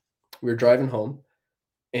closing. We were driving home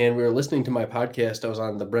and we were listening to my podcast. I was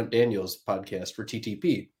on the Brent Daniels podcast for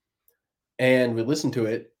TTP, and we listened to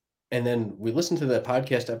it. And then we listened to the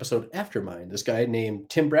podcast episode after mine. This guy named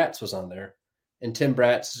Tim Bratz was on there. And Tim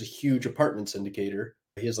Bratz is a huge apartment syndicator.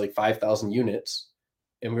 He has like 5,000 units.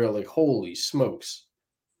 And we were like, holy smokes,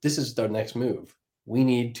 this is the next move. We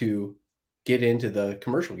need to get into the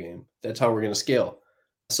commercial game. That's how we're going to scale.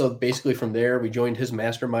 So basically, from there, we joined his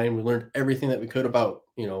mastermind. We learned everything that we could about,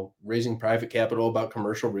 raising private capital, about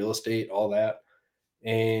commercial real estate, all that.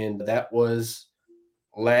 And that was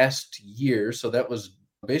last year. So that was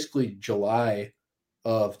basically July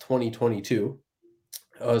of 2022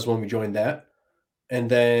 was when we joined that. And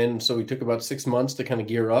then so we took about 6 months to kind of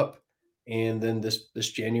gear up. And then this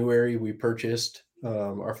January we purchased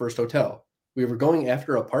our first hotel. We were going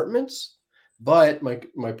after apartments, but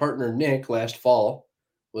my partner Nick last fall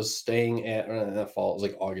was staying at that fall, it was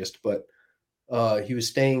like August, but he was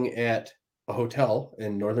staying at a hotel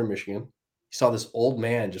in northern Michigan. He saw this old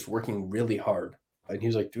man just working really hard. And he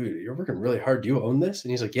was like, dude, you're working really hard. Do you own this?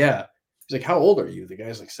 And he's like, yeah. He's like, how old are you? The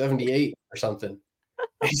guy's like 78 or something.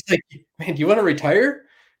 And he's like, man, do you want to retire?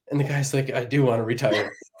 And the guy's like, I do want to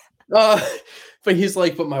retire. Uh, but he's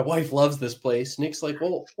like, but my wife loves this place. Nick's like,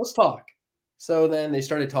 well, let's talk. So then they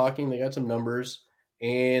started talking. They got some numbers.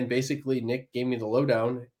 And basically, Nick gave me the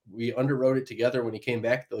lowdown. We underwrote it together when he came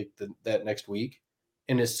back that next week.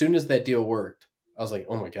 And as soon as that deal worked, I was like,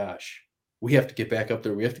 oh my gosh, we have to get back up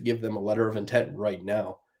there. We have to give them a letter of intent right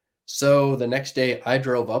now. So the next day, I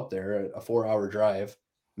drove up there, a 4-hour drive,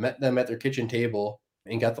 met them at their kitchen table,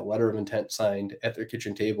 and got the letter of intent signed at their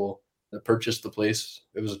kitchen table to purchase the place.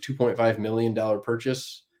 It was a $2.5 million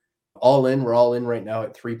purchase. We're all in right now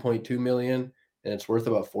at 3.2 million, and it's worth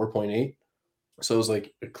about 4.8. So it was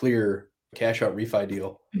like a clear cash out refi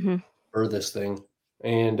deal Mhm. for this thing.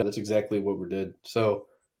 And that's exactly what we did. So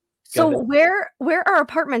So where are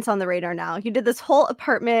apartments on the radar now? You did this whole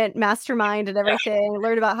apartment mastermind and everything,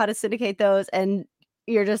 learned about how to syndicate those, and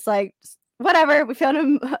you're just like, whatever, we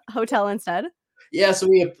found a hotel instead. Yeah, so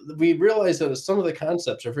we realized that some of the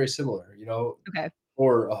concepts are very similar, Okay.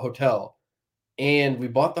 for a hotel. And we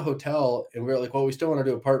bought the hotel and we were like, well, we still want to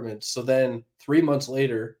do apartments. So then 3 months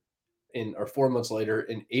later, or 4 months later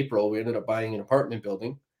in April, we ended up buying an apartment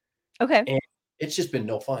building. Okay. And it's just been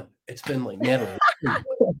no fun. It's been like, Natalie,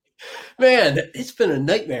 man, it's been a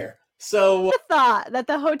nightmare. So I thought that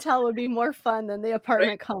the hotel would be more fun than the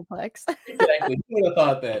apartment complex. exactly, who would have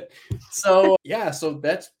thought that? So yeah, so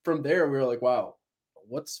that's from there. We were like, wow,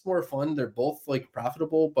 what's more fun? They're both like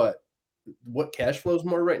profitable, but what cash flows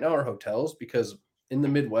more right now are hotels, because in the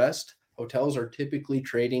Midwest, hotels are typically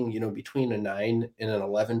trading, between a 9 and an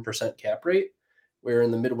 11% cap rate, where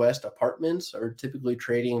in the Midwest, apartments are typically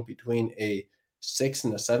trading between a 6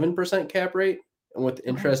 and a 7% cap rate. And with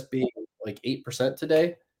interest being like 8%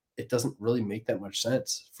 today, it doesn't really make that much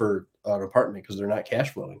sense for an apartment because they're not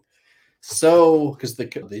cash flowing. So, because the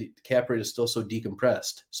cap rate is still so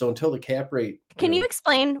decompressed. So until the cap rate, Can you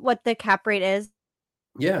explain what the cap rate is?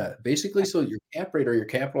 yeah, basically, so your cap rate or your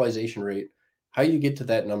capitalization rate, how you get to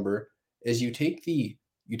that number is you take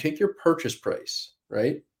your purchase price,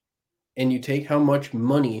 right? And you take how much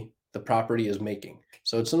money the property is making.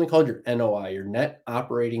 So it's something called your NOI, your net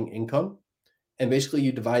operating income, and basically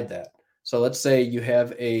you divide that. So let's say you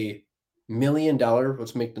have $1 million.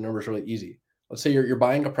 Let's make the numbers really easy. Let's say you're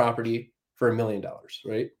buying a property for $1 million,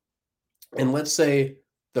 right? And let's say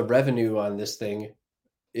the revenue on this thing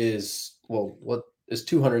is, well, what is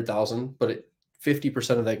 200,000, but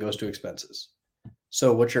 50% of that goes to expenses.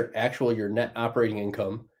 So what your net operating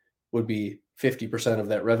income would be 50% of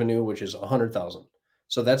that revenue, which is 100,000.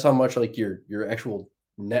 So that's how much like your actual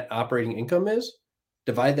net operating income is.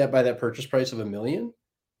 Divide that by that purchase price of $1 million,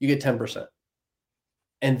 you get 10%.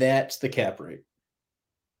 And that's the cap rate.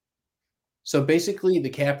 So basically the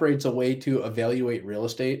cap rate's a way to evaluate real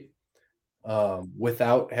estate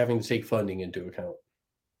without having to take funding into account.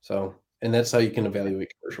 So, and that's how you can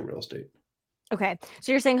evaluate commercial real estate. Okay.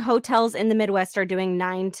 So you're saying hotels in the Midwest are doing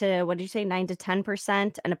 9 to, what did you say, 9 to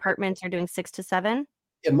 10%, and apartments are doing 6 to 7?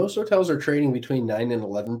 Yeah, most hotels are trading between 9 and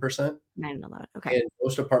 11%, 9 and 11. Okay. and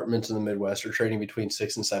most apartments in the Midwest are trading between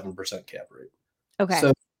 6 and 7% cap rate. Okay.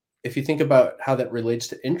 So if you think about how that relates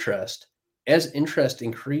to interest, as interest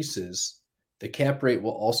increases, the cap rate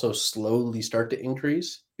will also slowly start to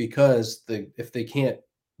increase, because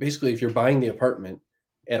if you're buying the apartment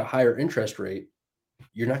at a higher interest rate,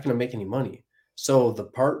 you're not going to make any money. So the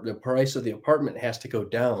price of the apartment has to go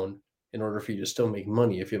down in order for you to still make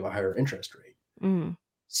money if you have a higher interest rate. Mm.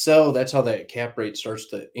 So that's how that cap rate starts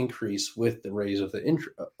to increase with the raise of the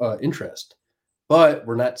interest. But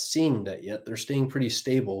we're not seeing that yet. They're staying pretty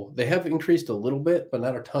stable. They have increased a little bit, but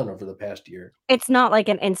not a ton over the past year. It's not like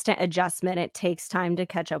an instant adjustment. It takes time to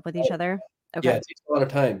catch up with each other. Yeah, Okay. it takes a lot of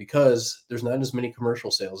time because there's not as many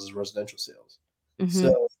commercial sales as residential sales. So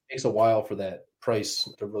Mhm. it takes a while for that price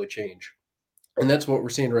to really change. And that's what we're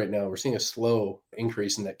seeing right now. We're seeing a slow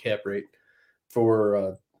increase in that cap rate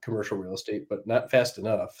for commercial real estate, but not fast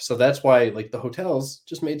enough. So that's why like the hotels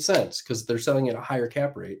just made sense, because they're selling at a higher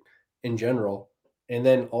cap rate in general. And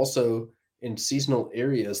then also in seasonal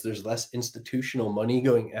areas, there's less institutional money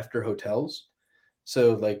going after hotels.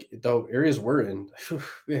 So like the areas we're in,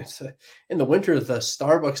 in the winter, the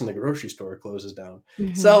Starbucks and the grocery store closes down.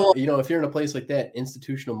 Mhm. So, if you're in a place like that,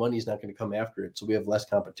 institutional money is not going to come after it. So we have less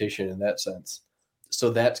competition in that sense. So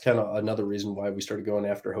that's kind of another reason why we started going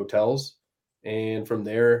after hotels. And from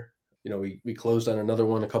there, we closed on another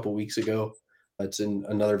one a couple weeks ago. It's in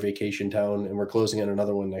another vacation town, and we're closing on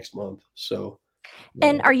another one next month. So,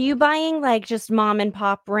 And are you buying, like, just mom and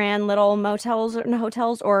pop ran little motels and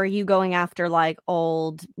hotels, or are you going after, like,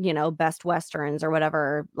 old, Best Westerns or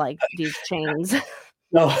whatever, like, these chains?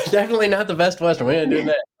 no, definitely not the Best Western. We're not doing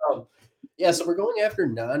that. Yeah, so we're going after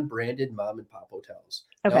non-branded mom and pop hotels.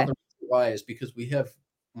 Now, Okay. the reason why is because we have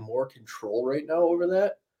more control right now over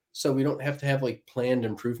that. So we don't have to have like planned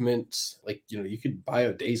improvements. Like, you could buy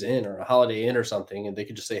a Days Inn or a Holiday Inn or something, and they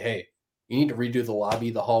could just say, hey, you need to redo the lobby,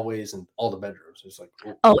 the hallways, and all the bedrooms. It's like,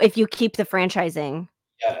 Oh, if you keep the franchising.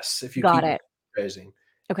 yes, if you Got keep it. franchising.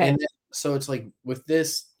 Okay. And then, so it's like with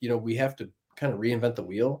this, we have to kind of reinvent the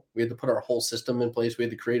wheel. We had to put our whole system in place. We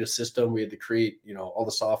had to create a system. We had to create, all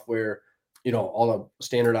the software, all the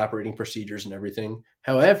standard operating procedures and everything.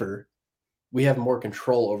 However, we have more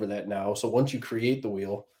control over that now. So once you create the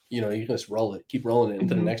wheel, you can just keep rolling it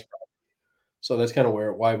into the Mhm. next project. So that's kind of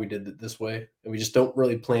why we did it this way. And we just don't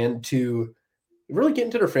really plan to really get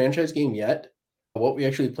into the franchise game yet. What we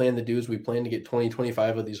actually plan to do is we plan to get 20,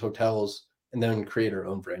 25 of these hotels and then create our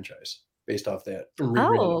own franchise based off that and rebrand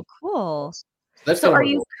them. Oh, cool. So that's So kind of are our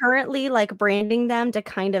you goal. currently like branding them to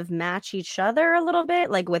kind of match each other a little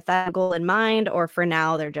bit, like with that goal in mind, or for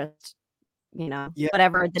now they're just, Yeah.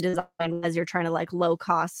 whatever the design was, you're trying to like low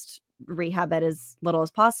cost rehab it as little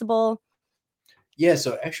as possible? Yeah.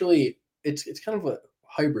 So actually, it's kind of a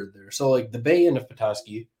hybrid there. So like the Bay Inn of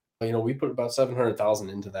Petoskey, we put about 700,000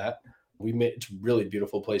 into that. It's a really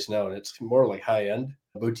beautiful place now, and it's more like high end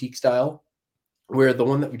boutique style. Where the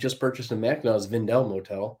one that we just purchased in Mackinac is Vindel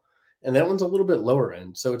Motel, and that one's a little bit lower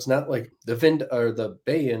end. So it's not like the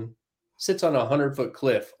Bay Inn sits on a 100-foot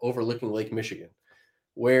cliff overlooking Lake Michigan,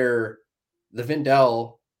 where the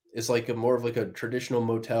Vindel is like a more of like a traditional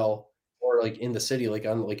motel or like in the city, like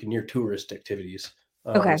on like near tourist activities.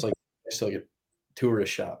 Okay. It's like it's like a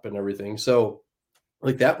tourist shop and everything. So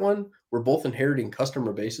like that one, we're both inheriting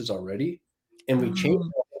customer bases already, and we changed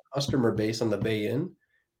Oh. the customer base on the Bay Inn,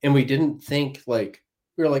 and we didn't think like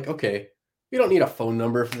we were like, okay, we don't need a phone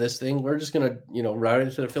number for this thing. We're just gonna, route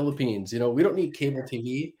it to the Philippines. We don't need cable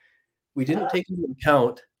TV. We didn't take into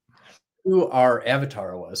account who our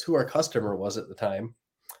avatar was, who our customer was at the time,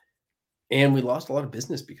 and we lost a lot of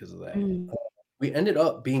business because of that. Mm. We ended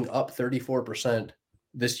up being up 34%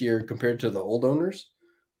 this year compared to the old owners,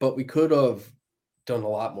 but we could have done a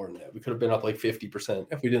lot more than that. We could have been up like 50%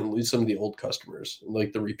 if we didn't lose some of the old customers,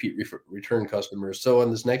 like the return customers. So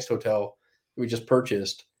on this next hotel we just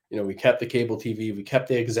purchased, we kept the cable TV, we kept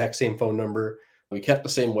the exact same phone number, we kept the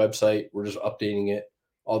same website. We're just updating it,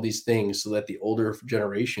 all these things so that the older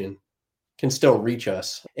generation can still reach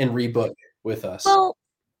us and rebook with us. Well,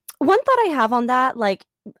 one thought I have on that, like,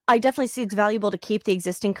 I definitely see it's valuable to keep the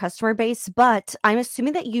existing customer base, but I'm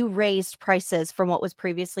assuming that you raised prices from what was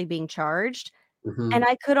previously being charged. And Mhm.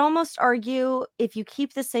 I could almost argue if you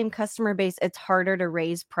keep the same customer base, it's harder to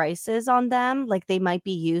raise prices on them. Like they might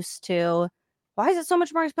be used to, why is it so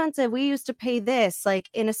much more expensive? We used to pay this. Like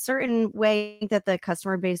in a certain way that the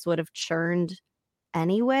customer base would have churned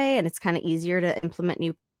anyway, and it's kind of easier to implement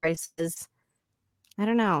new prices. I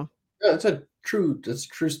don't know. Yeah, that's a true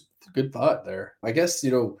good thought there. I guess,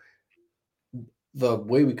 the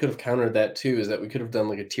way we could have countered that too is that we could have done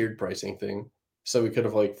like a tiered pricing thing. So we could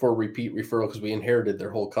have like for repeat referral because we inherited their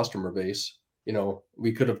whole customer base.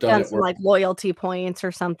 We could have done Done it some where like loyalty points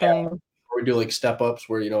or something. we do like step ups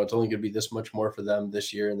where it's only going to be this much more for them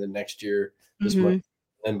this year, and then next year this much,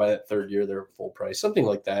 Hmm. and by that third year they're full price, something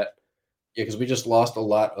like that. Yeah, because we just lost a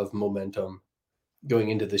lot of momentum going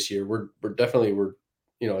into this year. We're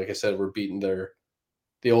like I said, we're beating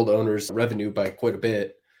the old owners' revenue by quite a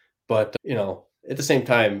bit. But at the same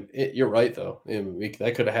time, you're right though.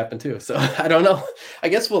 That could have happened too. So I don't know. I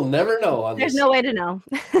guess we'll never know on There's this. no way to know.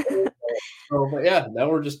 So, but yeah, now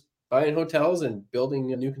we're just buying hotels and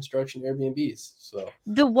building a new construction Airbnbs. So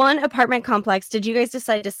The one apartment complex, did you guys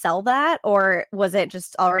decide to sell that or was it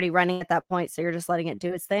just already running at that point? So you're just letting it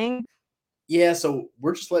do its thing? yeah, so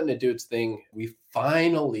we're just letting it do its thing. We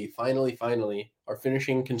finally are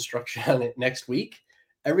finishing construction on it next week.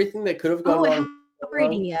 Everything that could have gone Oh, it wrong, hasn't gone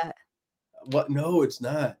operating wrong. yet. What? No, it's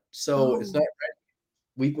not. So it's Oh, not.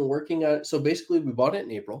 We've been working on it. So basically, we bought it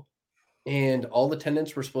in April, and all the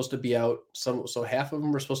tenants were supposed to be out. So half of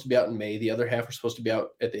them were supposed to be out in May. The other half were supposed to be out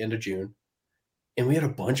at the end of June. And we had a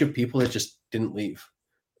bunch of people that just didn't leave.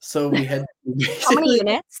 So we had how many basically.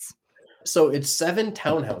 units? So it's 7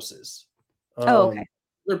 townhouses. Oh, okay.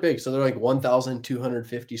 They're big. So they're like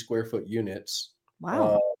 1,250 square foot units.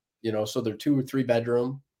 Wow. Uh, so they're 2 or 3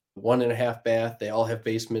 bedroom, 1.5 bath. They all have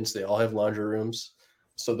basements. They all have laundry rooms.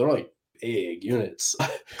 So they're like big units.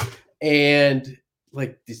 And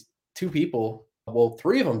like these 2 people, well,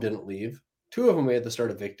 3 of them didn't leave. 2 of them we had to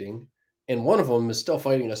start evicting, and one of them is still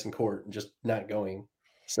fighting us in court and just not going.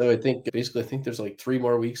 So I think there's like 3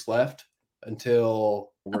 more weeks left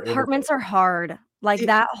until we're able to. Apartments are hard. Like It,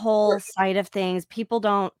 that whole side of things, people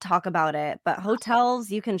don't talk about it. But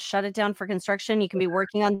hotels, you can shut it down for construction. You can be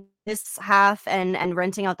working on this half and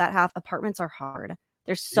renting out that half. Apartments are hard.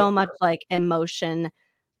 There's yeah, so much like emotion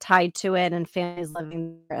tied to it and families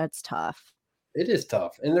living there. It's tough. it is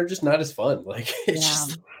tough, and they're just not as fun. Like it's Yeah.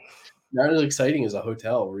 just not as exciting as a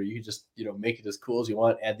hotel where you just make it as cool as you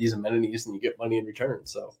want, add these amenities, and you get money in return.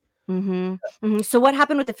 So Mhm, mhm. So what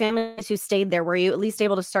happened with the families who stayed there? Were you at least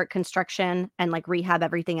able to start construction and, like, rehab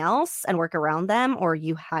everything else and work around them, or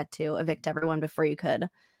you had to evict everyone before you could move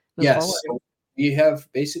forward? yes, so we have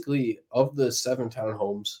basically of the 7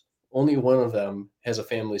 townhomes, only one of them has a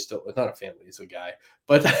family still. It's not a family; it's a guy,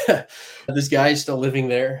 but this guy is still living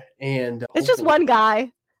there, and It's just hopefully, one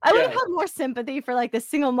guy. I would have yeah. had more sympathy for, like, the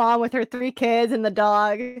single mom with her 3 kids and the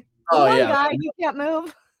dog. Oh One yeah. guy, you can't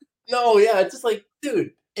move. No, yeah, it's just like,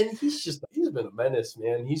 dude, and he's been a menace,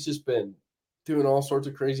 man. He's just been doing all sorts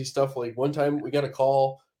of crazy stuff. Like one time we got a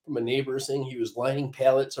call from a neighbor saying he was lining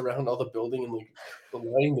pallets around all the building and like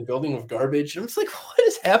lining the building with garbage. And I'm just like, what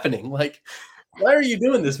is happening? Like, why are you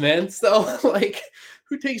doing this, man? So like,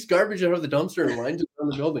 who takes garbage out of the dumpster and lines it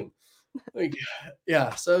around the building? Like,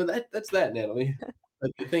 yeah. So that's that, Natalie.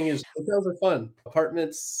 But the thing is, hotels are fun.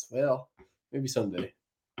 Apartments, well, maybe someday.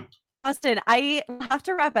 Auston, I have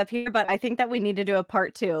to wrap up here, but I think that we need to do a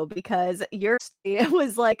part 2 because it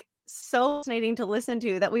was like so fascinating to listen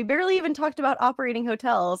to that we barely even talked about operating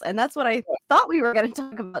hotels, and that's what I thought we were going to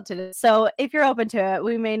talk about today. So if you're open to it,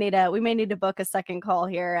 we may need to book a second call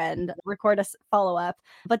here and record a follow up.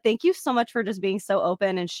 But thank you so much for just being so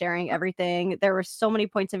open and sharing everything. There were so many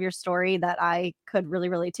points of your story that I could really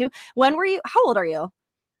relate to. How old are you?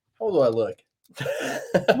 How old do I look?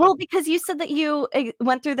 Well, because you said that you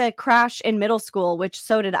went through the crash in middle school, which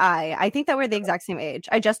so did I. I think that we're the exact same age.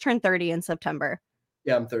 I just turned 30 in September.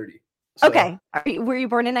 Yeah, I'm 30. So, Okay. Were you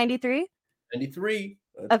born in 93? 93.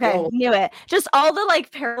 Okay, Go. knew it. Just all the like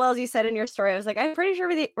parallels you said in your story. I was like, I'm pretty sure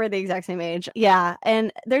we're the exact same age. Yeah.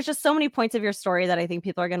 And there's just so many points of your story that I think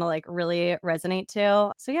people are gonna like really resonate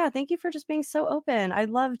to. So yeah, thank you for just being so open. I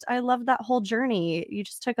loved that whole journey. You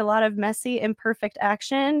just took a lot of messy, imperfect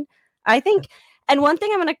action. I think, and one thing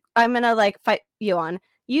I'm gonna like fight you on.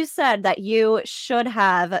 You said that you should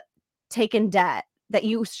have taken debt, that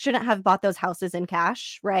you shouldn't have bought those houses in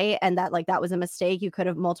cash, right? And that like that was a mistake. You could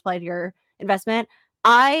have multiplied your investment.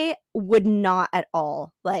 I would not at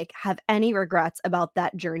all like have any regrets about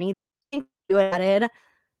that journey. I think if you had added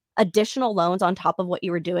additional loans on top of what you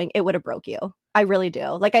were doing, it would have broke you. I really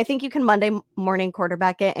do. Like, I think you can Monday morning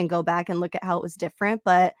quarterback it and go back and look at how it was different,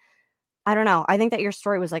 but I don't know. I think that your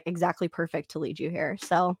story was like exactly perfect to lead you here.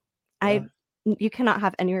 So Yeah. you cannot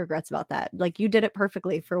have any regrets about that. Like, you did it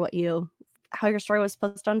perfectly for how your story was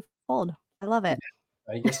supposed to unfold. I love it.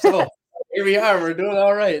 I guess so. Here we are. We're doing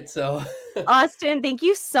all right. So, Auston, thank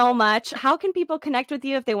you so much. How can people connect with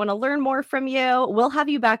you if they want to learn more from you? We'll have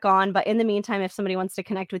you back on, but in the meantime, if somebody wants to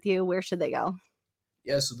connect with you, where should they go?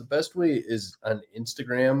 yeah, so the best way is on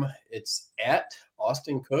Instagram. It's at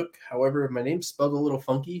Auston Cook. However, my name's spelled a little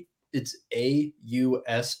funky. It's AustonCook,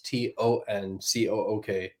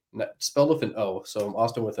 not spelled with an O. So I'm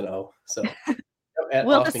Auston with an O. So at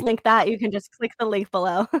We'll Auston. just link that. You can just click the link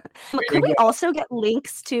below. Could we also get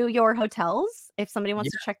links to your hotels if somebody wants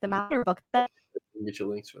to check them out or book them? Get your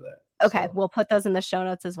links for that. Okay, we'll put those in the show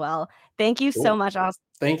notes as well. Thank you so much, Auston.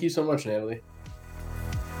 Thank you so much, Natalie.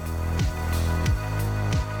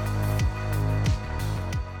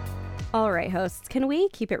 All right, hosts, can we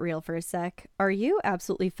keep it real for a sec? Are you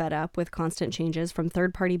absolutely fed up with constant changes from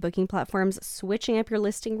third-party booking platforms switching up your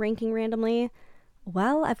listing ranking randomly?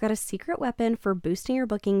 Well, I've got a secret weapon for boosting your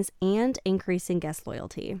bookings and increasing guest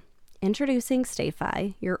loyalty. Introducing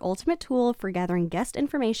StayFi, your ultimate tool for gathering guest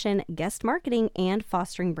information, guest marketing, and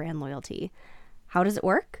fostering brand loyalty. How does it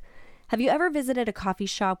work? Have you ever visited a coffee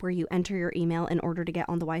shop where you enter your email in order to get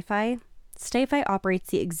on the Wi-Fi? StayFi operates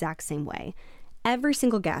the exact same way. Every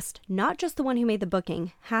single guest, not just the one who made the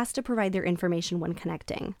booking, has to provide their information when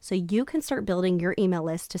connecting, so you can start building your email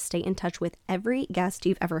list to stay in touch with every guest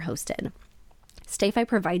you've ever hosted. StayFi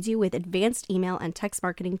provides you with advanced email and text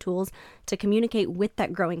marketing tools to communicate with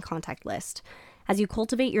that growing contact list. As you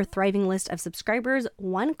cultivate your thriving list of subscribers,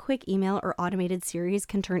 one quick email or automated series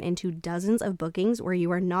can turn into dozens of bookings where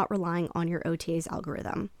you are not relying on your OTA's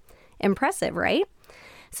algorithm. Impressive, right?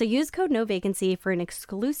 So use code NOVACANCY for an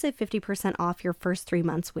exclusive 50% off your first 3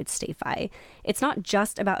 months with StayFi. It's not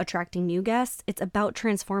just about attracting new guests, it's about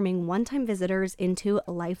transforming one-time visitors into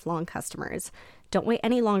lifelong customers. Don't wait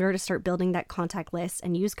any longer to start building that contact list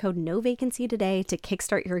and use code NOVACANCY today to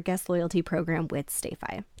kickstart your guest loyalty program with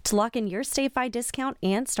StayFi. To lock in your StayFi discount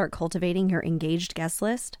and start cultivating your engaged guest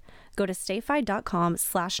list, go to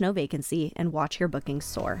stayfi.com/novacancy and watch your bookings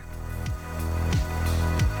soar.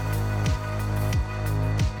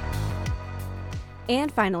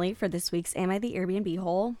 And finally, for this week's Am I the Airbnb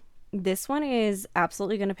Hole? This one is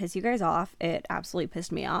absolutely going to piss you guys off. It absolutely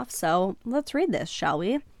pissed me off. So let's read this, shall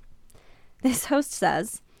we? This host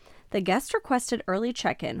says, the guest requested early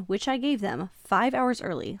check-in, which I gave them 5 hours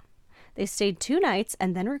early. They stayed 2 nights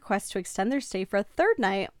and then requested to extend their stay for a 3rd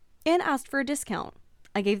night and asked for a discount.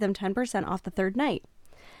 I gave them 10% off the 3rd night.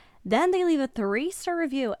 Then they leave a 3-star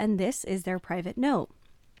review, and this is their private note.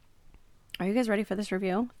 Are you guys ready for this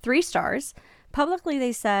review? 3 stars. Publicly,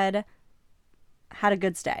 they said, had a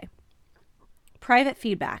good stay. Private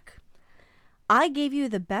feedback. I gave you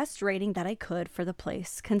the best rating that I could for the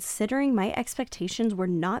place, considering my expectations were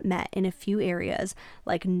not met in a few areas,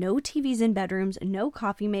 like no TVs in bedrooms, no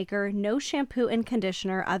coffee maker, no shampoo and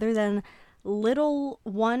conditioner other than little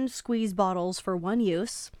one squeeze bottles for one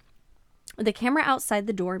use. The camera outside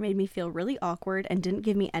the door made me feel really awkward and didn't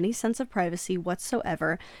give me any sense of privacy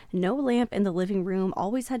whatsoever. No lamp in the living room,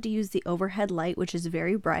 always had to use the overhead light, which is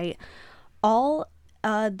very bright.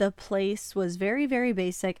 The place was very, very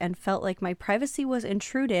basic and felt like my privacy was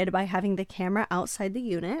intruded by having the camera outside the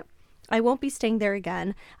unit. I won't be staying there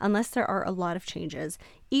again unless there are a lot of changes.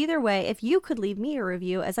 Either way, if you could leave me a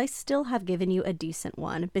review, as I still have given you a decent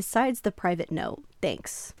one, besides the private note.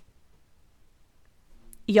 Thanks.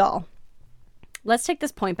 Y'all, let's take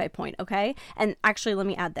this point by point, okay? And actually, let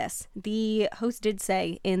me add this. The host did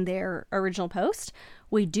say in their original post,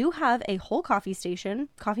 we do have a whole coffee station,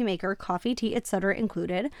 coffee maker, coffee, tea, etc.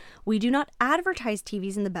 included. We do not advertise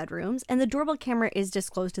TVs in the bedrooms, and the doorbell camera is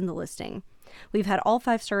disclosed in the listing. We've had all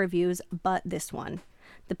 5-star reviews, but this one.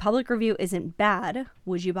 The public review isn't bad.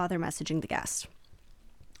 Would you bother messaging the guest?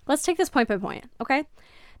 Let's take this point by point, okay?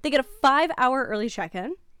 They get a 5-hour early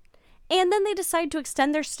check-in, and then they decide to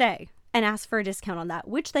extend their stay and ask for a discount on that,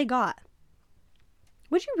 which they got.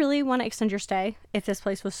 Would you really want to extend your stay if this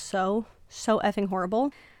place was so effing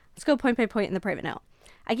horrible? Let's go point by point in the private note.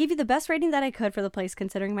 I gave you the best rating that I could for the place,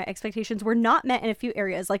 considering my expectations were not met in a few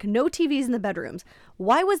areas, like no TVs in the bedrooms.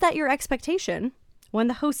 Why was that your expectation when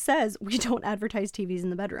the host says we don't advertise TVs in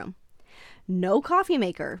the bedroom? No coffee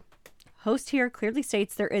maker. Host here clearly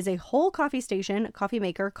states there is a whole coffee station, coffee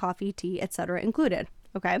maker, coffee, tea, etc. included.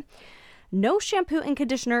 Okay. No shampoo and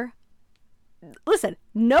conditioner. Listen,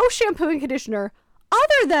 no shampoo and conditioner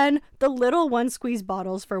other than the little one squeeze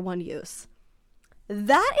bottles for one use.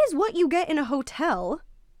 That is what you get in a hotel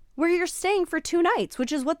where you're staying for 2 nights,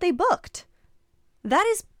 which is what they booked. That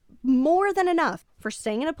is more than enough for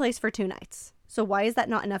staying in a place for 2 nights. So why is that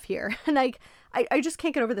not enough here? And I just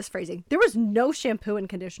can't get over this phrasing. There was no shampoo and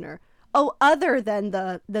conditioner. Oh, other than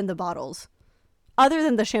the bottles. Other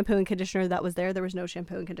than the shampoo and conditioner that was there was no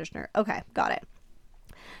shampoo and conditioner. Okay, got it.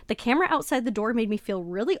 The camera outside the door made me feel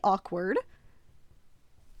really awkward,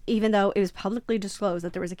 even though it was publicly disclosed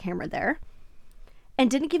that there was a camera there, and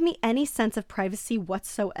didn't give me any sense of privacy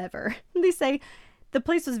whatsoever. They say the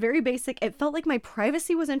place was very basic. It felt like my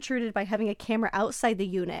privacy was intruded by having a camera outside the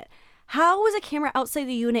unit. How was a camera outside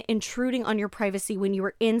the unit intruding on your privacy when you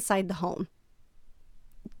were inside the home?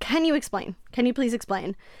 Can you explain? Can you please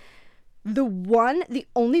explain? The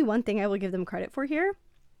only one thing I will give them credit for here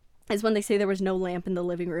is when they say there was no lamp in the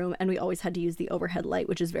living room and we always had to use the overhead light,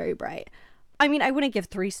 which is very bright. I mean, I wouldn't give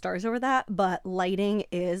 3 stars over that, but lighting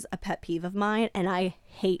is a pet peeve of mine, and I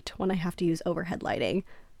hate when I have to use overhead lighting.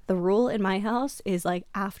 The rule in my house is like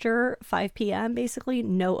after 5 p.m., basically,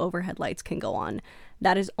 no overhead lights can go on.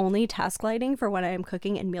 That is only task lighting for when I am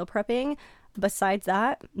cooking and meal prepping. Besides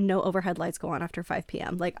that, no overhead lights go on after 5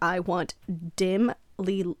 p.m. Like, I want dim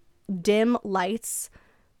lights,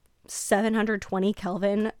 720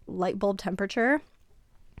 Kelvin light bulb temperature.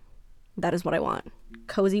 That is what I want.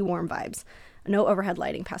 Cozy, warm vibes. No overhead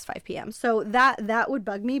lighting past 5 p.m. So that would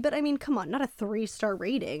bug me. But I mean, come on, not a 3-star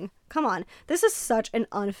rating. Come on. This is such an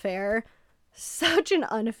unfair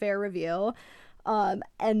review. And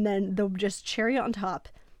then the just cherry on top.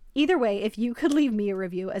 Either way, if you could leave me a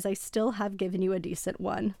review, as I still have given you a decent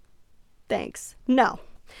one. Thanks. No.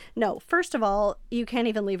 First of all, you can't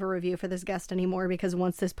even leave a review for this guest anymore, because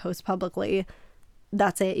once this posts publicly,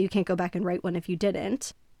 that's it. You can't go back and write one if you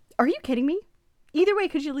didn't. Are you kidding me? Either way,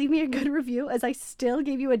 could you leave me a good review, as I still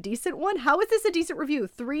gave you a decent one? How is this a decent review?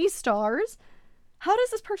 3 stars? How does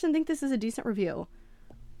this person think this is a decent review?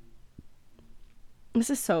 This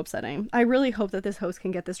is so upsetting. I really hope that this host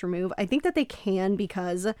can get this removed. I think that they can,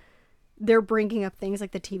 because they're bringing up things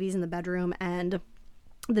like the TVs in the bedroom and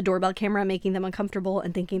the doorbell camera, making them uncomfortable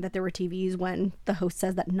and thinking that there were TVs when the host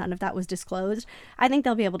says that none of that was disclosed. I think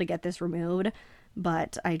they'll be able to get this removed,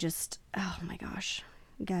 but oh my gosh.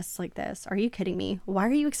 Guests like this. Are you kidding me? Why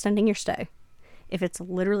are you extending your stay if it's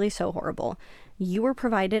literally so horrible? You were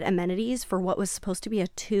provided amenities for what was supposed to be a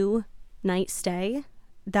 2-night stay.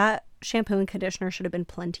 That shampoo and conditioner should have been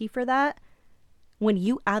plenty for that. When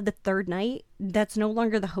you add the 3rd night, that's no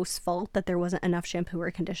longer the host's fault that there wasn't enough shampoo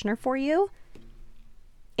or conditioner for you.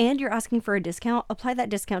 And you're asking for a discount. Apply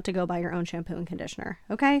that discount to go buy your own shampoo and conditioner,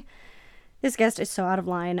 okay? This guest is so out of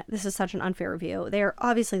line. This is such an unfair review. They are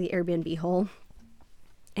obviously the Airbnb hole.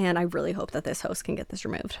 And I really hope that this host can get this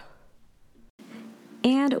removed.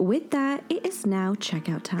 And with that, it is now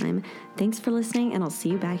checkout time. Thanks for listening, and I'll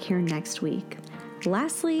see you back here next week.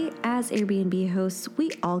 Lastly, as Airbnb hosts,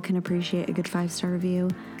 we all can appreciate a good 5-star review.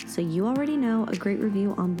 So you already know a great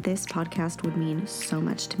review on this podcast would mean so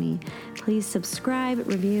much to me. Please subscribe,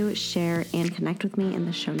 review, share, and connect with me in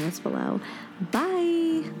the show notes below. Bye!